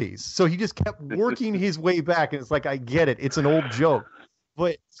 40s. So he just kept working his way back, and it's like, I get it, it's an old joke,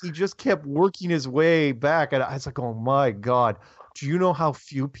 but he just kept working his way back, and I was like, oh my God, do you know how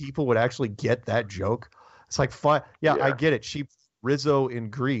few people would actually get that joke? It's like, fine, yeah, I get it. She Rizzo in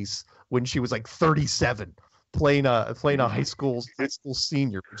Grease when she was like 37, playing a high school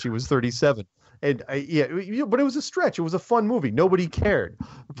senior when she was 37. And but it was a stretch. It was a fun movie. Nobody cared,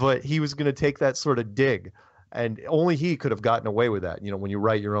 but he was going to take that sort of dig, and only he could have gotten away with that. When you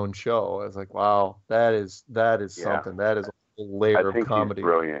write your own show, I was like, wow, that is something. That is a whole layer of comedy. He's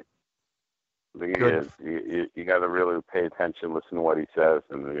brilliant. The thing is, you got to really pay attention, listen to what he says,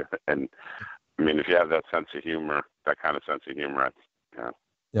 and I mean, if you have that sense of humor, that kind of sense of humor,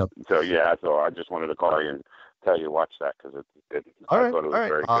 Yep. So I just wanted to call you and tell you watch that because I thought it was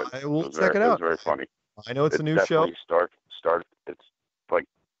very good. I will check it out. It was very funny. I know it's a new show. It's like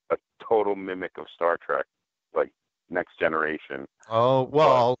a total mimic of Star Trek, like Next Generation. Oh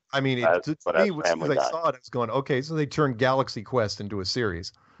well, I mean, to me, as I saw it, I was going, okay, so they turned Galaxy Quest into a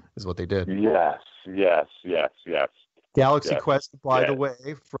series, is what they did. Yes. Galaxy Quest, by the way,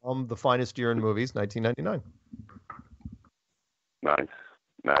 from the finest year in movies, 1999.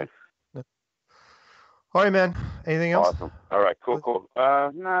 Nice. All right, man. Anything else? Awesome. All right, cool.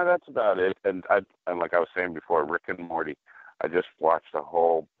 No, that's about it. And like I was saying before, Rick and Morty. I just watched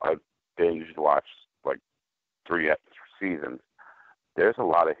I binge watched like 3 seasons. There's a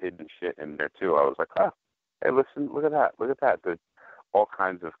lot of hidden shit in there too. I was like, hey, listen, look at that. There's all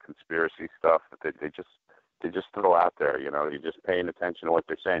kinds of conspiracy stuff that they just throw out there. You're just paying attention to what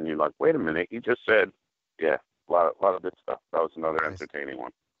they're saying. You're like, wait a minute, he just said, a lot of good stuff. That was another entertaining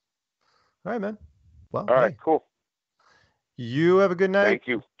one. All right, man. Well, all right, cool. You have a good night. Thank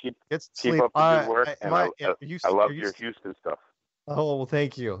you. Keep up the good work. I love your Houston stuff. Oh, well,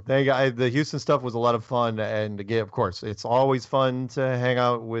 thank you. The Houston stuff was a lot of fun, and again, of course, it's always fun to hang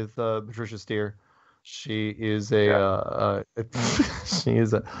out with Patricia Steer. She is she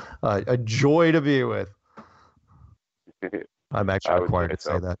is a joy to be with. I'm actually required to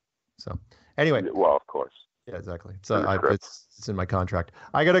say that. So anyway, well, of course. Yeah, exactly. It's in my contract.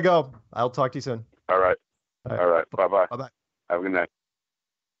 I gotta go. I'll talk to you soon. All right. Bye-bye. Bye-bye. Have a good night.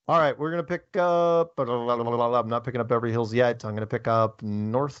 All right, we're going to pick up, I'm not picking up Beverly Hills yet. I'm going to pick up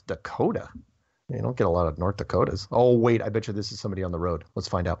North Dakota. You don't get a lot of North Dakotas. Oh, wait, I bet you this is somebody on the road. Let's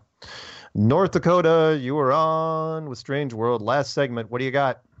find out. North Dakota, you were on with Strange World. Last segment, what do you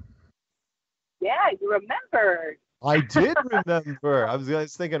got? Yeah, you remembered. I did remember. I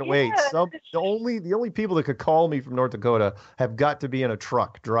was thinking, wait, the only people that could call me from North Dakota have got to be in a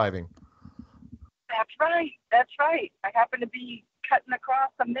truck driving. That's right. I happen to be cutting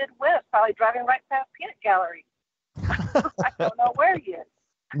across the Midwest, probably driving right past Peanut Gallery. I don't know where he is.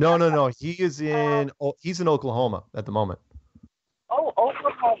 No. He's in Oklahoma at the moment. Oh,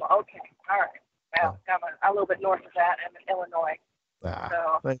 Oklahoma. Okay. All right. Well, I'm a little bit north of that. I'm in Illinois.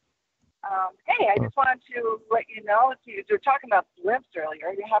 Hey, I just wanted to let you know, you were talking about blimps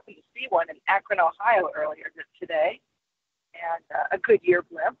earlier. You happened to see one in Akron, Ohio earlier today, and a Goodyear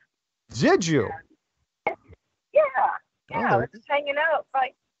blimp. Did you? Yeah, I was just hanging out.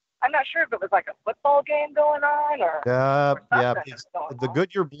 I'm not sure if it was like a football game going on or the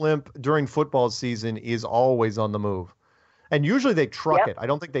Goodyear blimp during football season is always on the move. And usually they truck it. I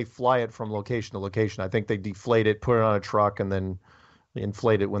don't think they fly it from location to location. I think they deflate it, put it on a truck, and then they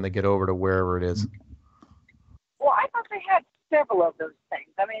inflate it when they get over to wherever it is. Well, I thought they had several of those things.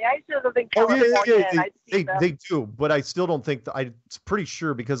 I mean, I used to live in California. They do, but I still don't think I'm pretty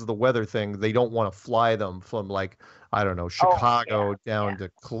sure because of the weather thing, they don't want to fly them from Chicago down to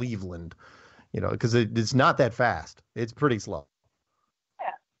Cleveland, because it's not that fast. It's pretty slow. Yeah.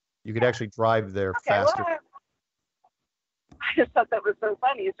 You could actually drive there faster. Well, I just thought that was so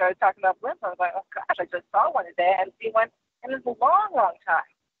funny. You started talking about blimps. I was like, oh gosh, I just saw one today. I hadn't seen one in a long time.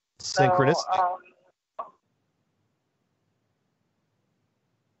 Synchronous.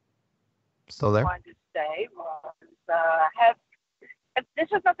 Still there? I wanted to say was this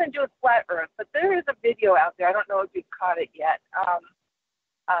has nothing to do with flat Earth, but there is a video out there. I don't know if you've caught it yet.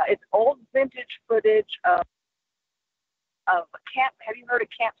 It's old vintage footage of a camp. Have you heard of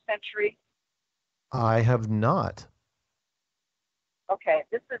Camp Century? I have not. Okay,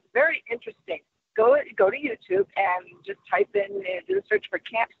 this is very interesting. Go to YouTube and just type in and do a search for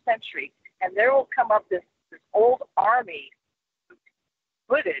Camp Century, and there will come up this old Army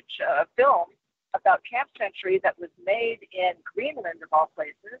footage, film about Camp Century that was made in Greenland, of all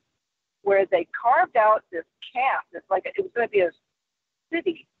places, where they carved out this camp. It was going to be a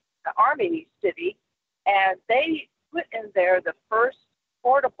city army city, and they put in there the first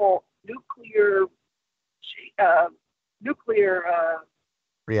portable nuclear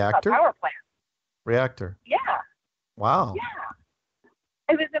Reactor? power plant. Reactor. Yeah. Wow. Yeah.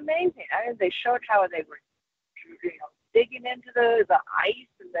 It was amazing. I mean, they showed how they were, digging into the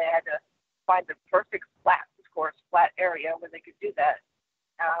ice, and they had to find the perfect flat area where they could do that.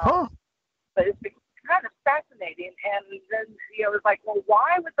 But it's been kind of fascinating. And then, it was like, well,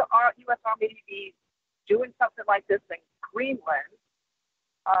 why would the U.S. Army be doing something like this in Greenland?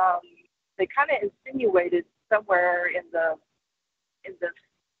 They kind of insinuated somewhere in the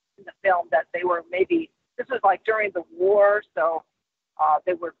film that they were maybe, this was like during the war, so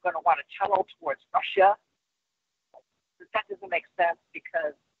they were going to want to tunnel towards Russia. But that doesn't make sense,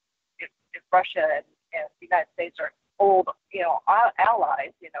 because if Russia and the United States are old,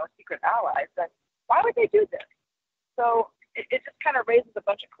 allies, secret allies, then why would they do this? So it just kind of raises a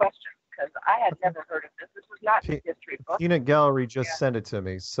bunch of questions, because I had never heard of this. This was not in the history book. Peanut Gallery just sent it to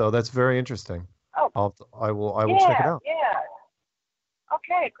me, so that's very interesting. Oh, I will check it out. Yeah.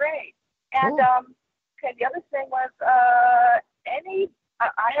 Okay, great. And okay, the other thing was I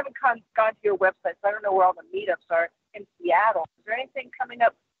haven't gone to your website, so I don't know where all the meetups are in Seattle. Is there anything coming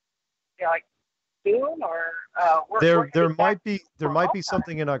up, like soon, or there might be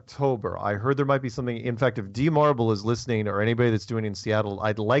something in October. I heard there might be something. In fact, if D Marble is listening, or anybody that's doing it in Seattle,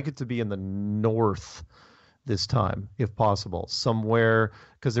 I'd like it to be in the north this time, if possible, somewhere,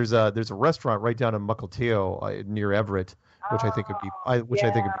 because there's a restaurant right down in Mukilteo near Everett, which I think would be I think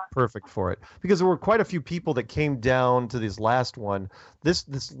would be perfect for it, because there were quite a few people that came down to this last one.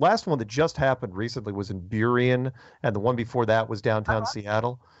 This last one that just happened recently was in Burien, and the one before that was downtown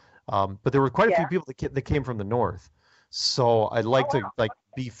Seattle. But there were quite a few people that came from the north, so I'd like to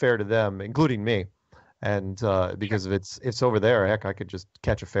be fair to them, including me, and because if it's over there, heck, I could just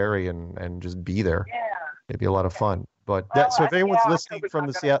catch a ferry and just be there. Yeah. It'd be a lot of fun. But so if anyone's listening from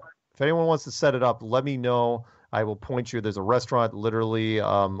the Seattle, if anyone wants to set it up, let me know. I will point you. There's a restaurant, literally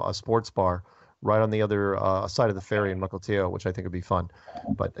a sports bar, right on the other side of the ferry in Mukilteo, which I think would be fun.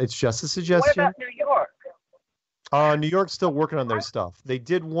 But it's just a suggestion. What about New York? New York's still working on their stuff. They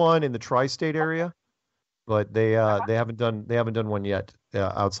did one in the tri-state area, but they haven't done one yet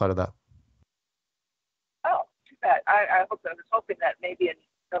outside of that. Oh, too bad. I was hoping that maybe in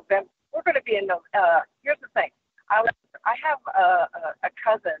November. We're going to be in November. Here's the thing. I have a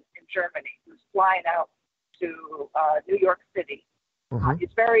cousin in Germany who's flying out to New York City. Mm-hmm. He's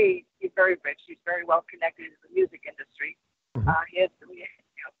very rich. He's very well connected in the music industry. Mm-hmm. His and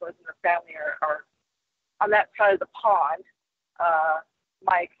the family are on that side of the pond.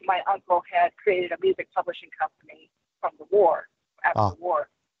 My uncle had created a music publishing company from the war, after the war.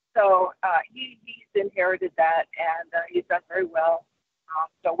 So he's inherited that, and he's done very well.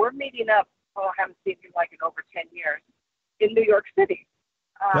 So we're meeting up. I haven't seen him in over 10 years in New York City.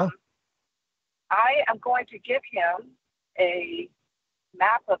 I am going to give him a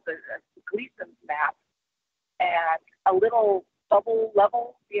map of the Gleason's map and a little bubble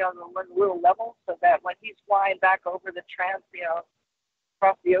level, the little level, so that when he's flying back over the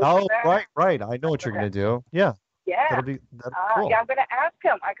across the ocean. Right. I know what you're going to do. Yeah. Yeah. That'll be cool. Yeah, I'm going to ask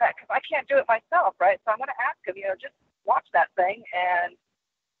him. Because I can't do it myself, right? So I'm going to ask him. Just watch that thing, and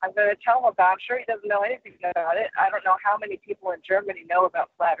I'm going to tell him about. I'm sure he doesn't know anything about it. I don't know how many people in Germany know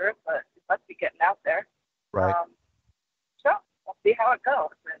about flat Earth, but it must be getting out there. Right. So we'll see how it goes.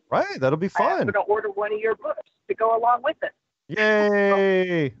 And right. That'll be fun. I'm going to order one of your books to go along with it.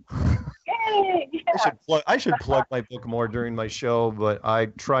 Yay! Yay! Yeah. I should plug my book more during my show, but I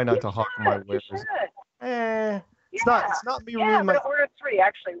try not to hawk my wares. It's not me ruining I'm going to order 3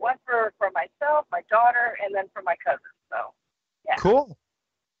 actually. One for myself, my daughter, and then for my cousin. So yeah. Cool.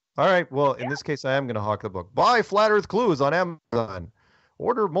 All right. Well, in this case, I am going to hawk the book. Buy Flat Earth Clues on Amazon.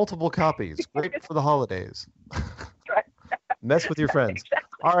 Order multiple copies. Great for the holidays. Mess with your friends. Exactly.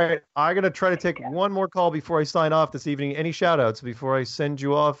 All right. I'm going to try to take one more call before I sign off this evening. Any shout outs before I send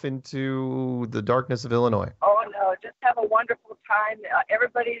you off into the darkness of Illinois? Oh, no. Just have a wonderful time.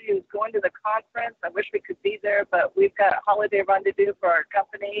 Everybody who's going to the conference, I wish we could be there, but we've got a holiday run to do for our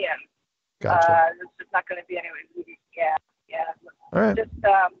company, and it's just not going to be anyway. Yeah. All right. Just,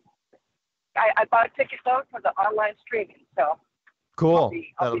 I bought a ticket, though, for the online streaming, so cool.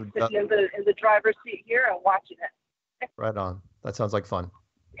 I'll be sitting in the driver's seat here and watching it. Right on. That sounds like fun.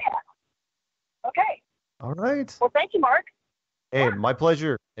 Yeah. Okay. All right. Well, thank you, Mark. Hey, my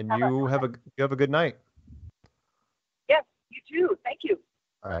pleasure. And you have a good night. Yes, you too. Thank you.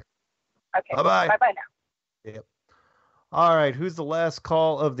 All right. Okay. Bye-bye. Bye-bye now. Yep. All right, who's the last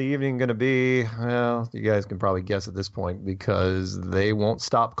call of the evening going to be? Well, you guys can probably guess at this point because they won't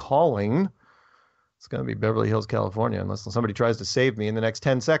stop calling. It's going to be Beverly Hills, California, unless somebody tries to save me in the next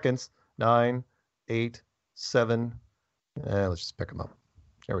 10 seconds. 9, 8, 7. Let's just pick them up.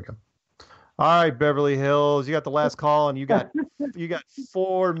 There we go. All right, Beverly Hills, you got the last call, and you got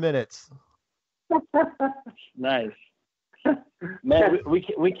 4 minutes. Nice. Man,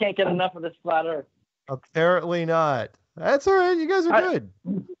 we can't get enough of this flat Earth. Apparently not. That's all right. You guys are good.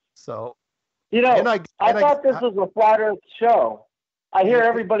 So, I thought this was a flat Earth show. I hear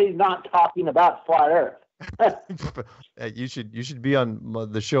everybody not talking about flat Earth. you should be on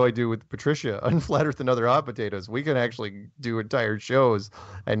the show I do with Patricia on Flat Earth and Other Hot Potatoes. We can actually do entire shows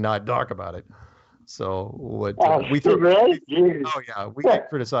and not talk about it. So what we get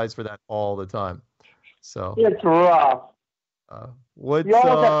criticized for that all the time. So it's rough. You almost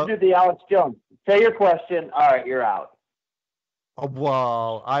have to do the Alex Jones. Say your question. All right, you're out.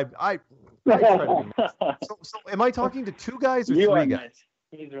 Well, I try to be nice. So am I talking to 2 guys or 3 guys? Nice.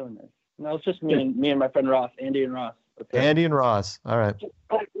 He's really nice. No, it's just me and my friend Ross, Andy and Ross. Okay. Andy and Ross. All right.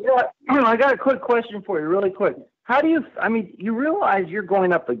 I got a quick question for you, really quick. How do you realize you're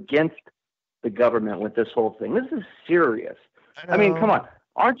going up against the government with this whole thing? This is serious. I mean, come on.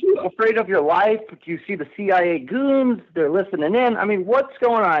 Aren't you afraid of your life? Do you see the CIA goons? They're listening in. I mean, what's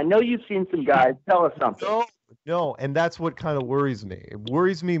going on? I know you've seen some guys. Tell us something. No, and that's what kind of worries me. It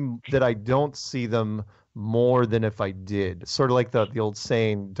worries me that I don't see them more than if I did. Sort of like the old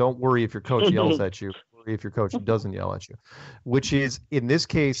saying, don't worry if your coach yells at you. Worry if your coach doesn't yell at you. Which is, in this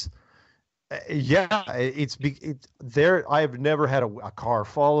case, it's there. I've never had a car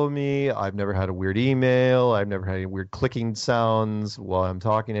follow me. I've never had a weird email. I've never had any weird clicking sounds while I'm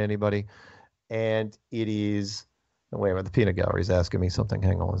talking to anybody. And it is, wait a minute, the peanut gallery is asking me something.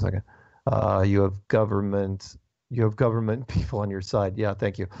 Hang on a second. You have government people on your side. Yeah,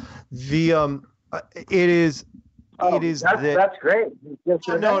 thank you. It is that's great.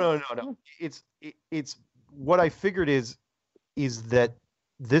 No. It's what I figured is that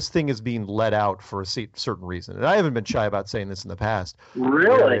this thing is being let out for a certain reason. And I haven't been shy about saying this in the past.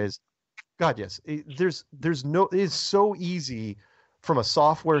 Really? God, yes. It is so easy from a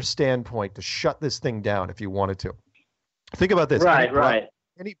software standpoint to shut this thing down if you wanted to. Think about this. Right.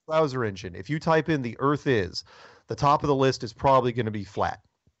 Any browser engine, if you type in the Earth is, the top of the list is probably going to be flat.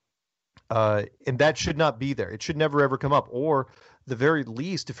 And that should not be there. It should never, ever come up. Or the very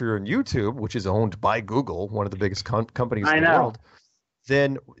least, if you're on YouTube, which is owned by Google, one of the biggest companies in the world,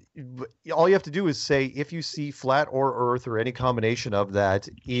 then all you have to do is say, if you see flat or Earth or any combination of that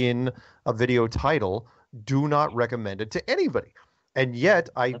in a video title, do not recommend it to anybody. And yet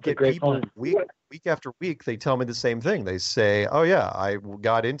I get people week after week, they tell me the same thing. They say, oh yeah, I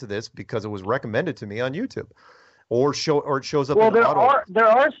got into this because it was recommended to me on YouTube. Or it shows up. Well, there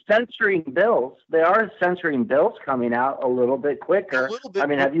are censoring bills. There are censoring bills coming out a little bit quicker. A little bit, I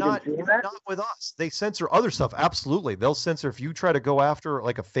mean, have you been seeing that? Not with us. They censor other stuff. Absolutely, they'll censor if you try to go after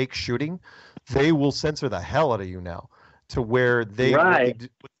like a fake shooting. They will censor the hell out of you now, to where what they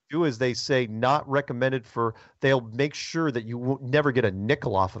do is they say not recommended for. They'll make sure that you will never get a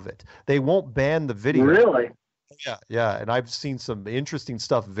nickel off of it. They won't ban the video. Really? Yeah, and I've seen some interesting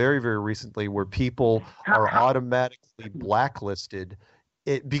stuff very, very recently where people are automatically blacklisted.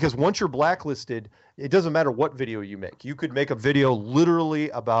 Because once you're blacklisted, it doesn't matter what video you make. You could make a video literally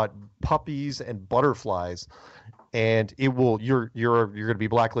about puppies and butterflies, and it will you're going to be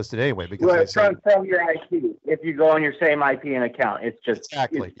blacklisted anyway because from your IP. If you go on your same IP and account, it's just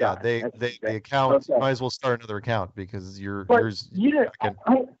exactly the account. Might as well start another account because yours.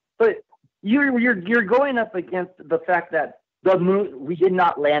 You're going up against the fact that the moon, we did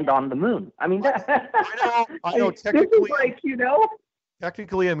not land on the moon. I mean, I know.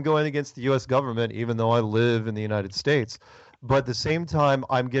 Technically, I'm going against the U.S. government, even though I live in the United States. But at the same time,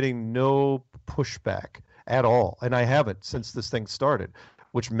 I'm getting no pushback at all, and I haven't since this thing started,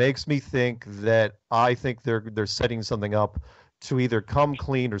 which makes me think that they're setting something up to either come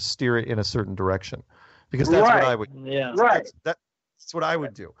clean or steer it in a certain direction, because that's what I would. Yeah. That's what I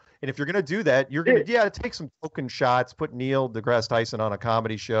would do. And if you're going to do that, you're going to take some token shots, put Neil deGrasse Tyson on a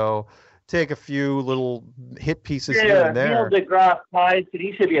comedy show, take a few little hit pieces here and there. Neil deGrasse Tyson,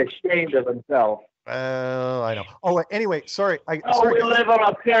 he should be ashamed of himself. I know. Oh, anyway, sorry. We live on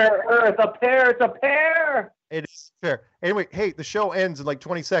a pear Earth. It's a pear. It is fair. Anyway, hey, the show ends in like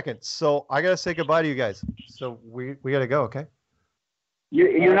 20 seconds, so I got to say goodbye to you guys. So we got to go, okay?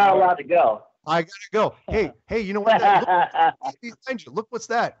 You're not allowed to go. I got to go. Hey, you know what? Look what's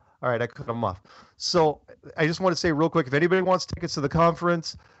that. All right, I cut them off. So I just want to say real quick, if anybody wants tickets to the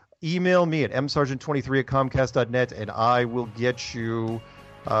conference, email me at msargent23@comcast.net, and I will get you.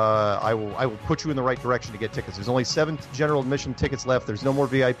 I will put you in the right direction to get tickets. There's only 7 general admission tickets left. There's no more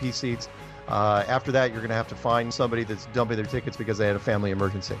VIP seats. After that, you're going to have to find somebody that's dumping their tickets because they had a family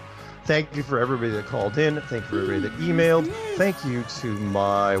emergency. Thank you for everybody that called in. Thank you for everybody that emailed. Thank you to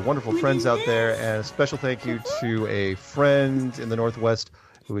my wonderful friends out there, and a special thank you to a friend in the Northwest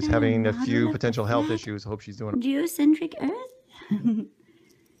who is having a few potential health issues. Hope she's doing Geocentric Earth?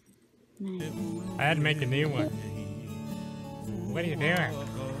 I had to make a new one. What are you doing?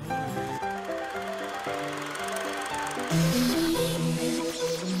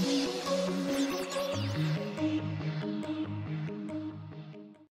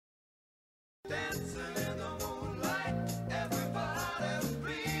 Dancing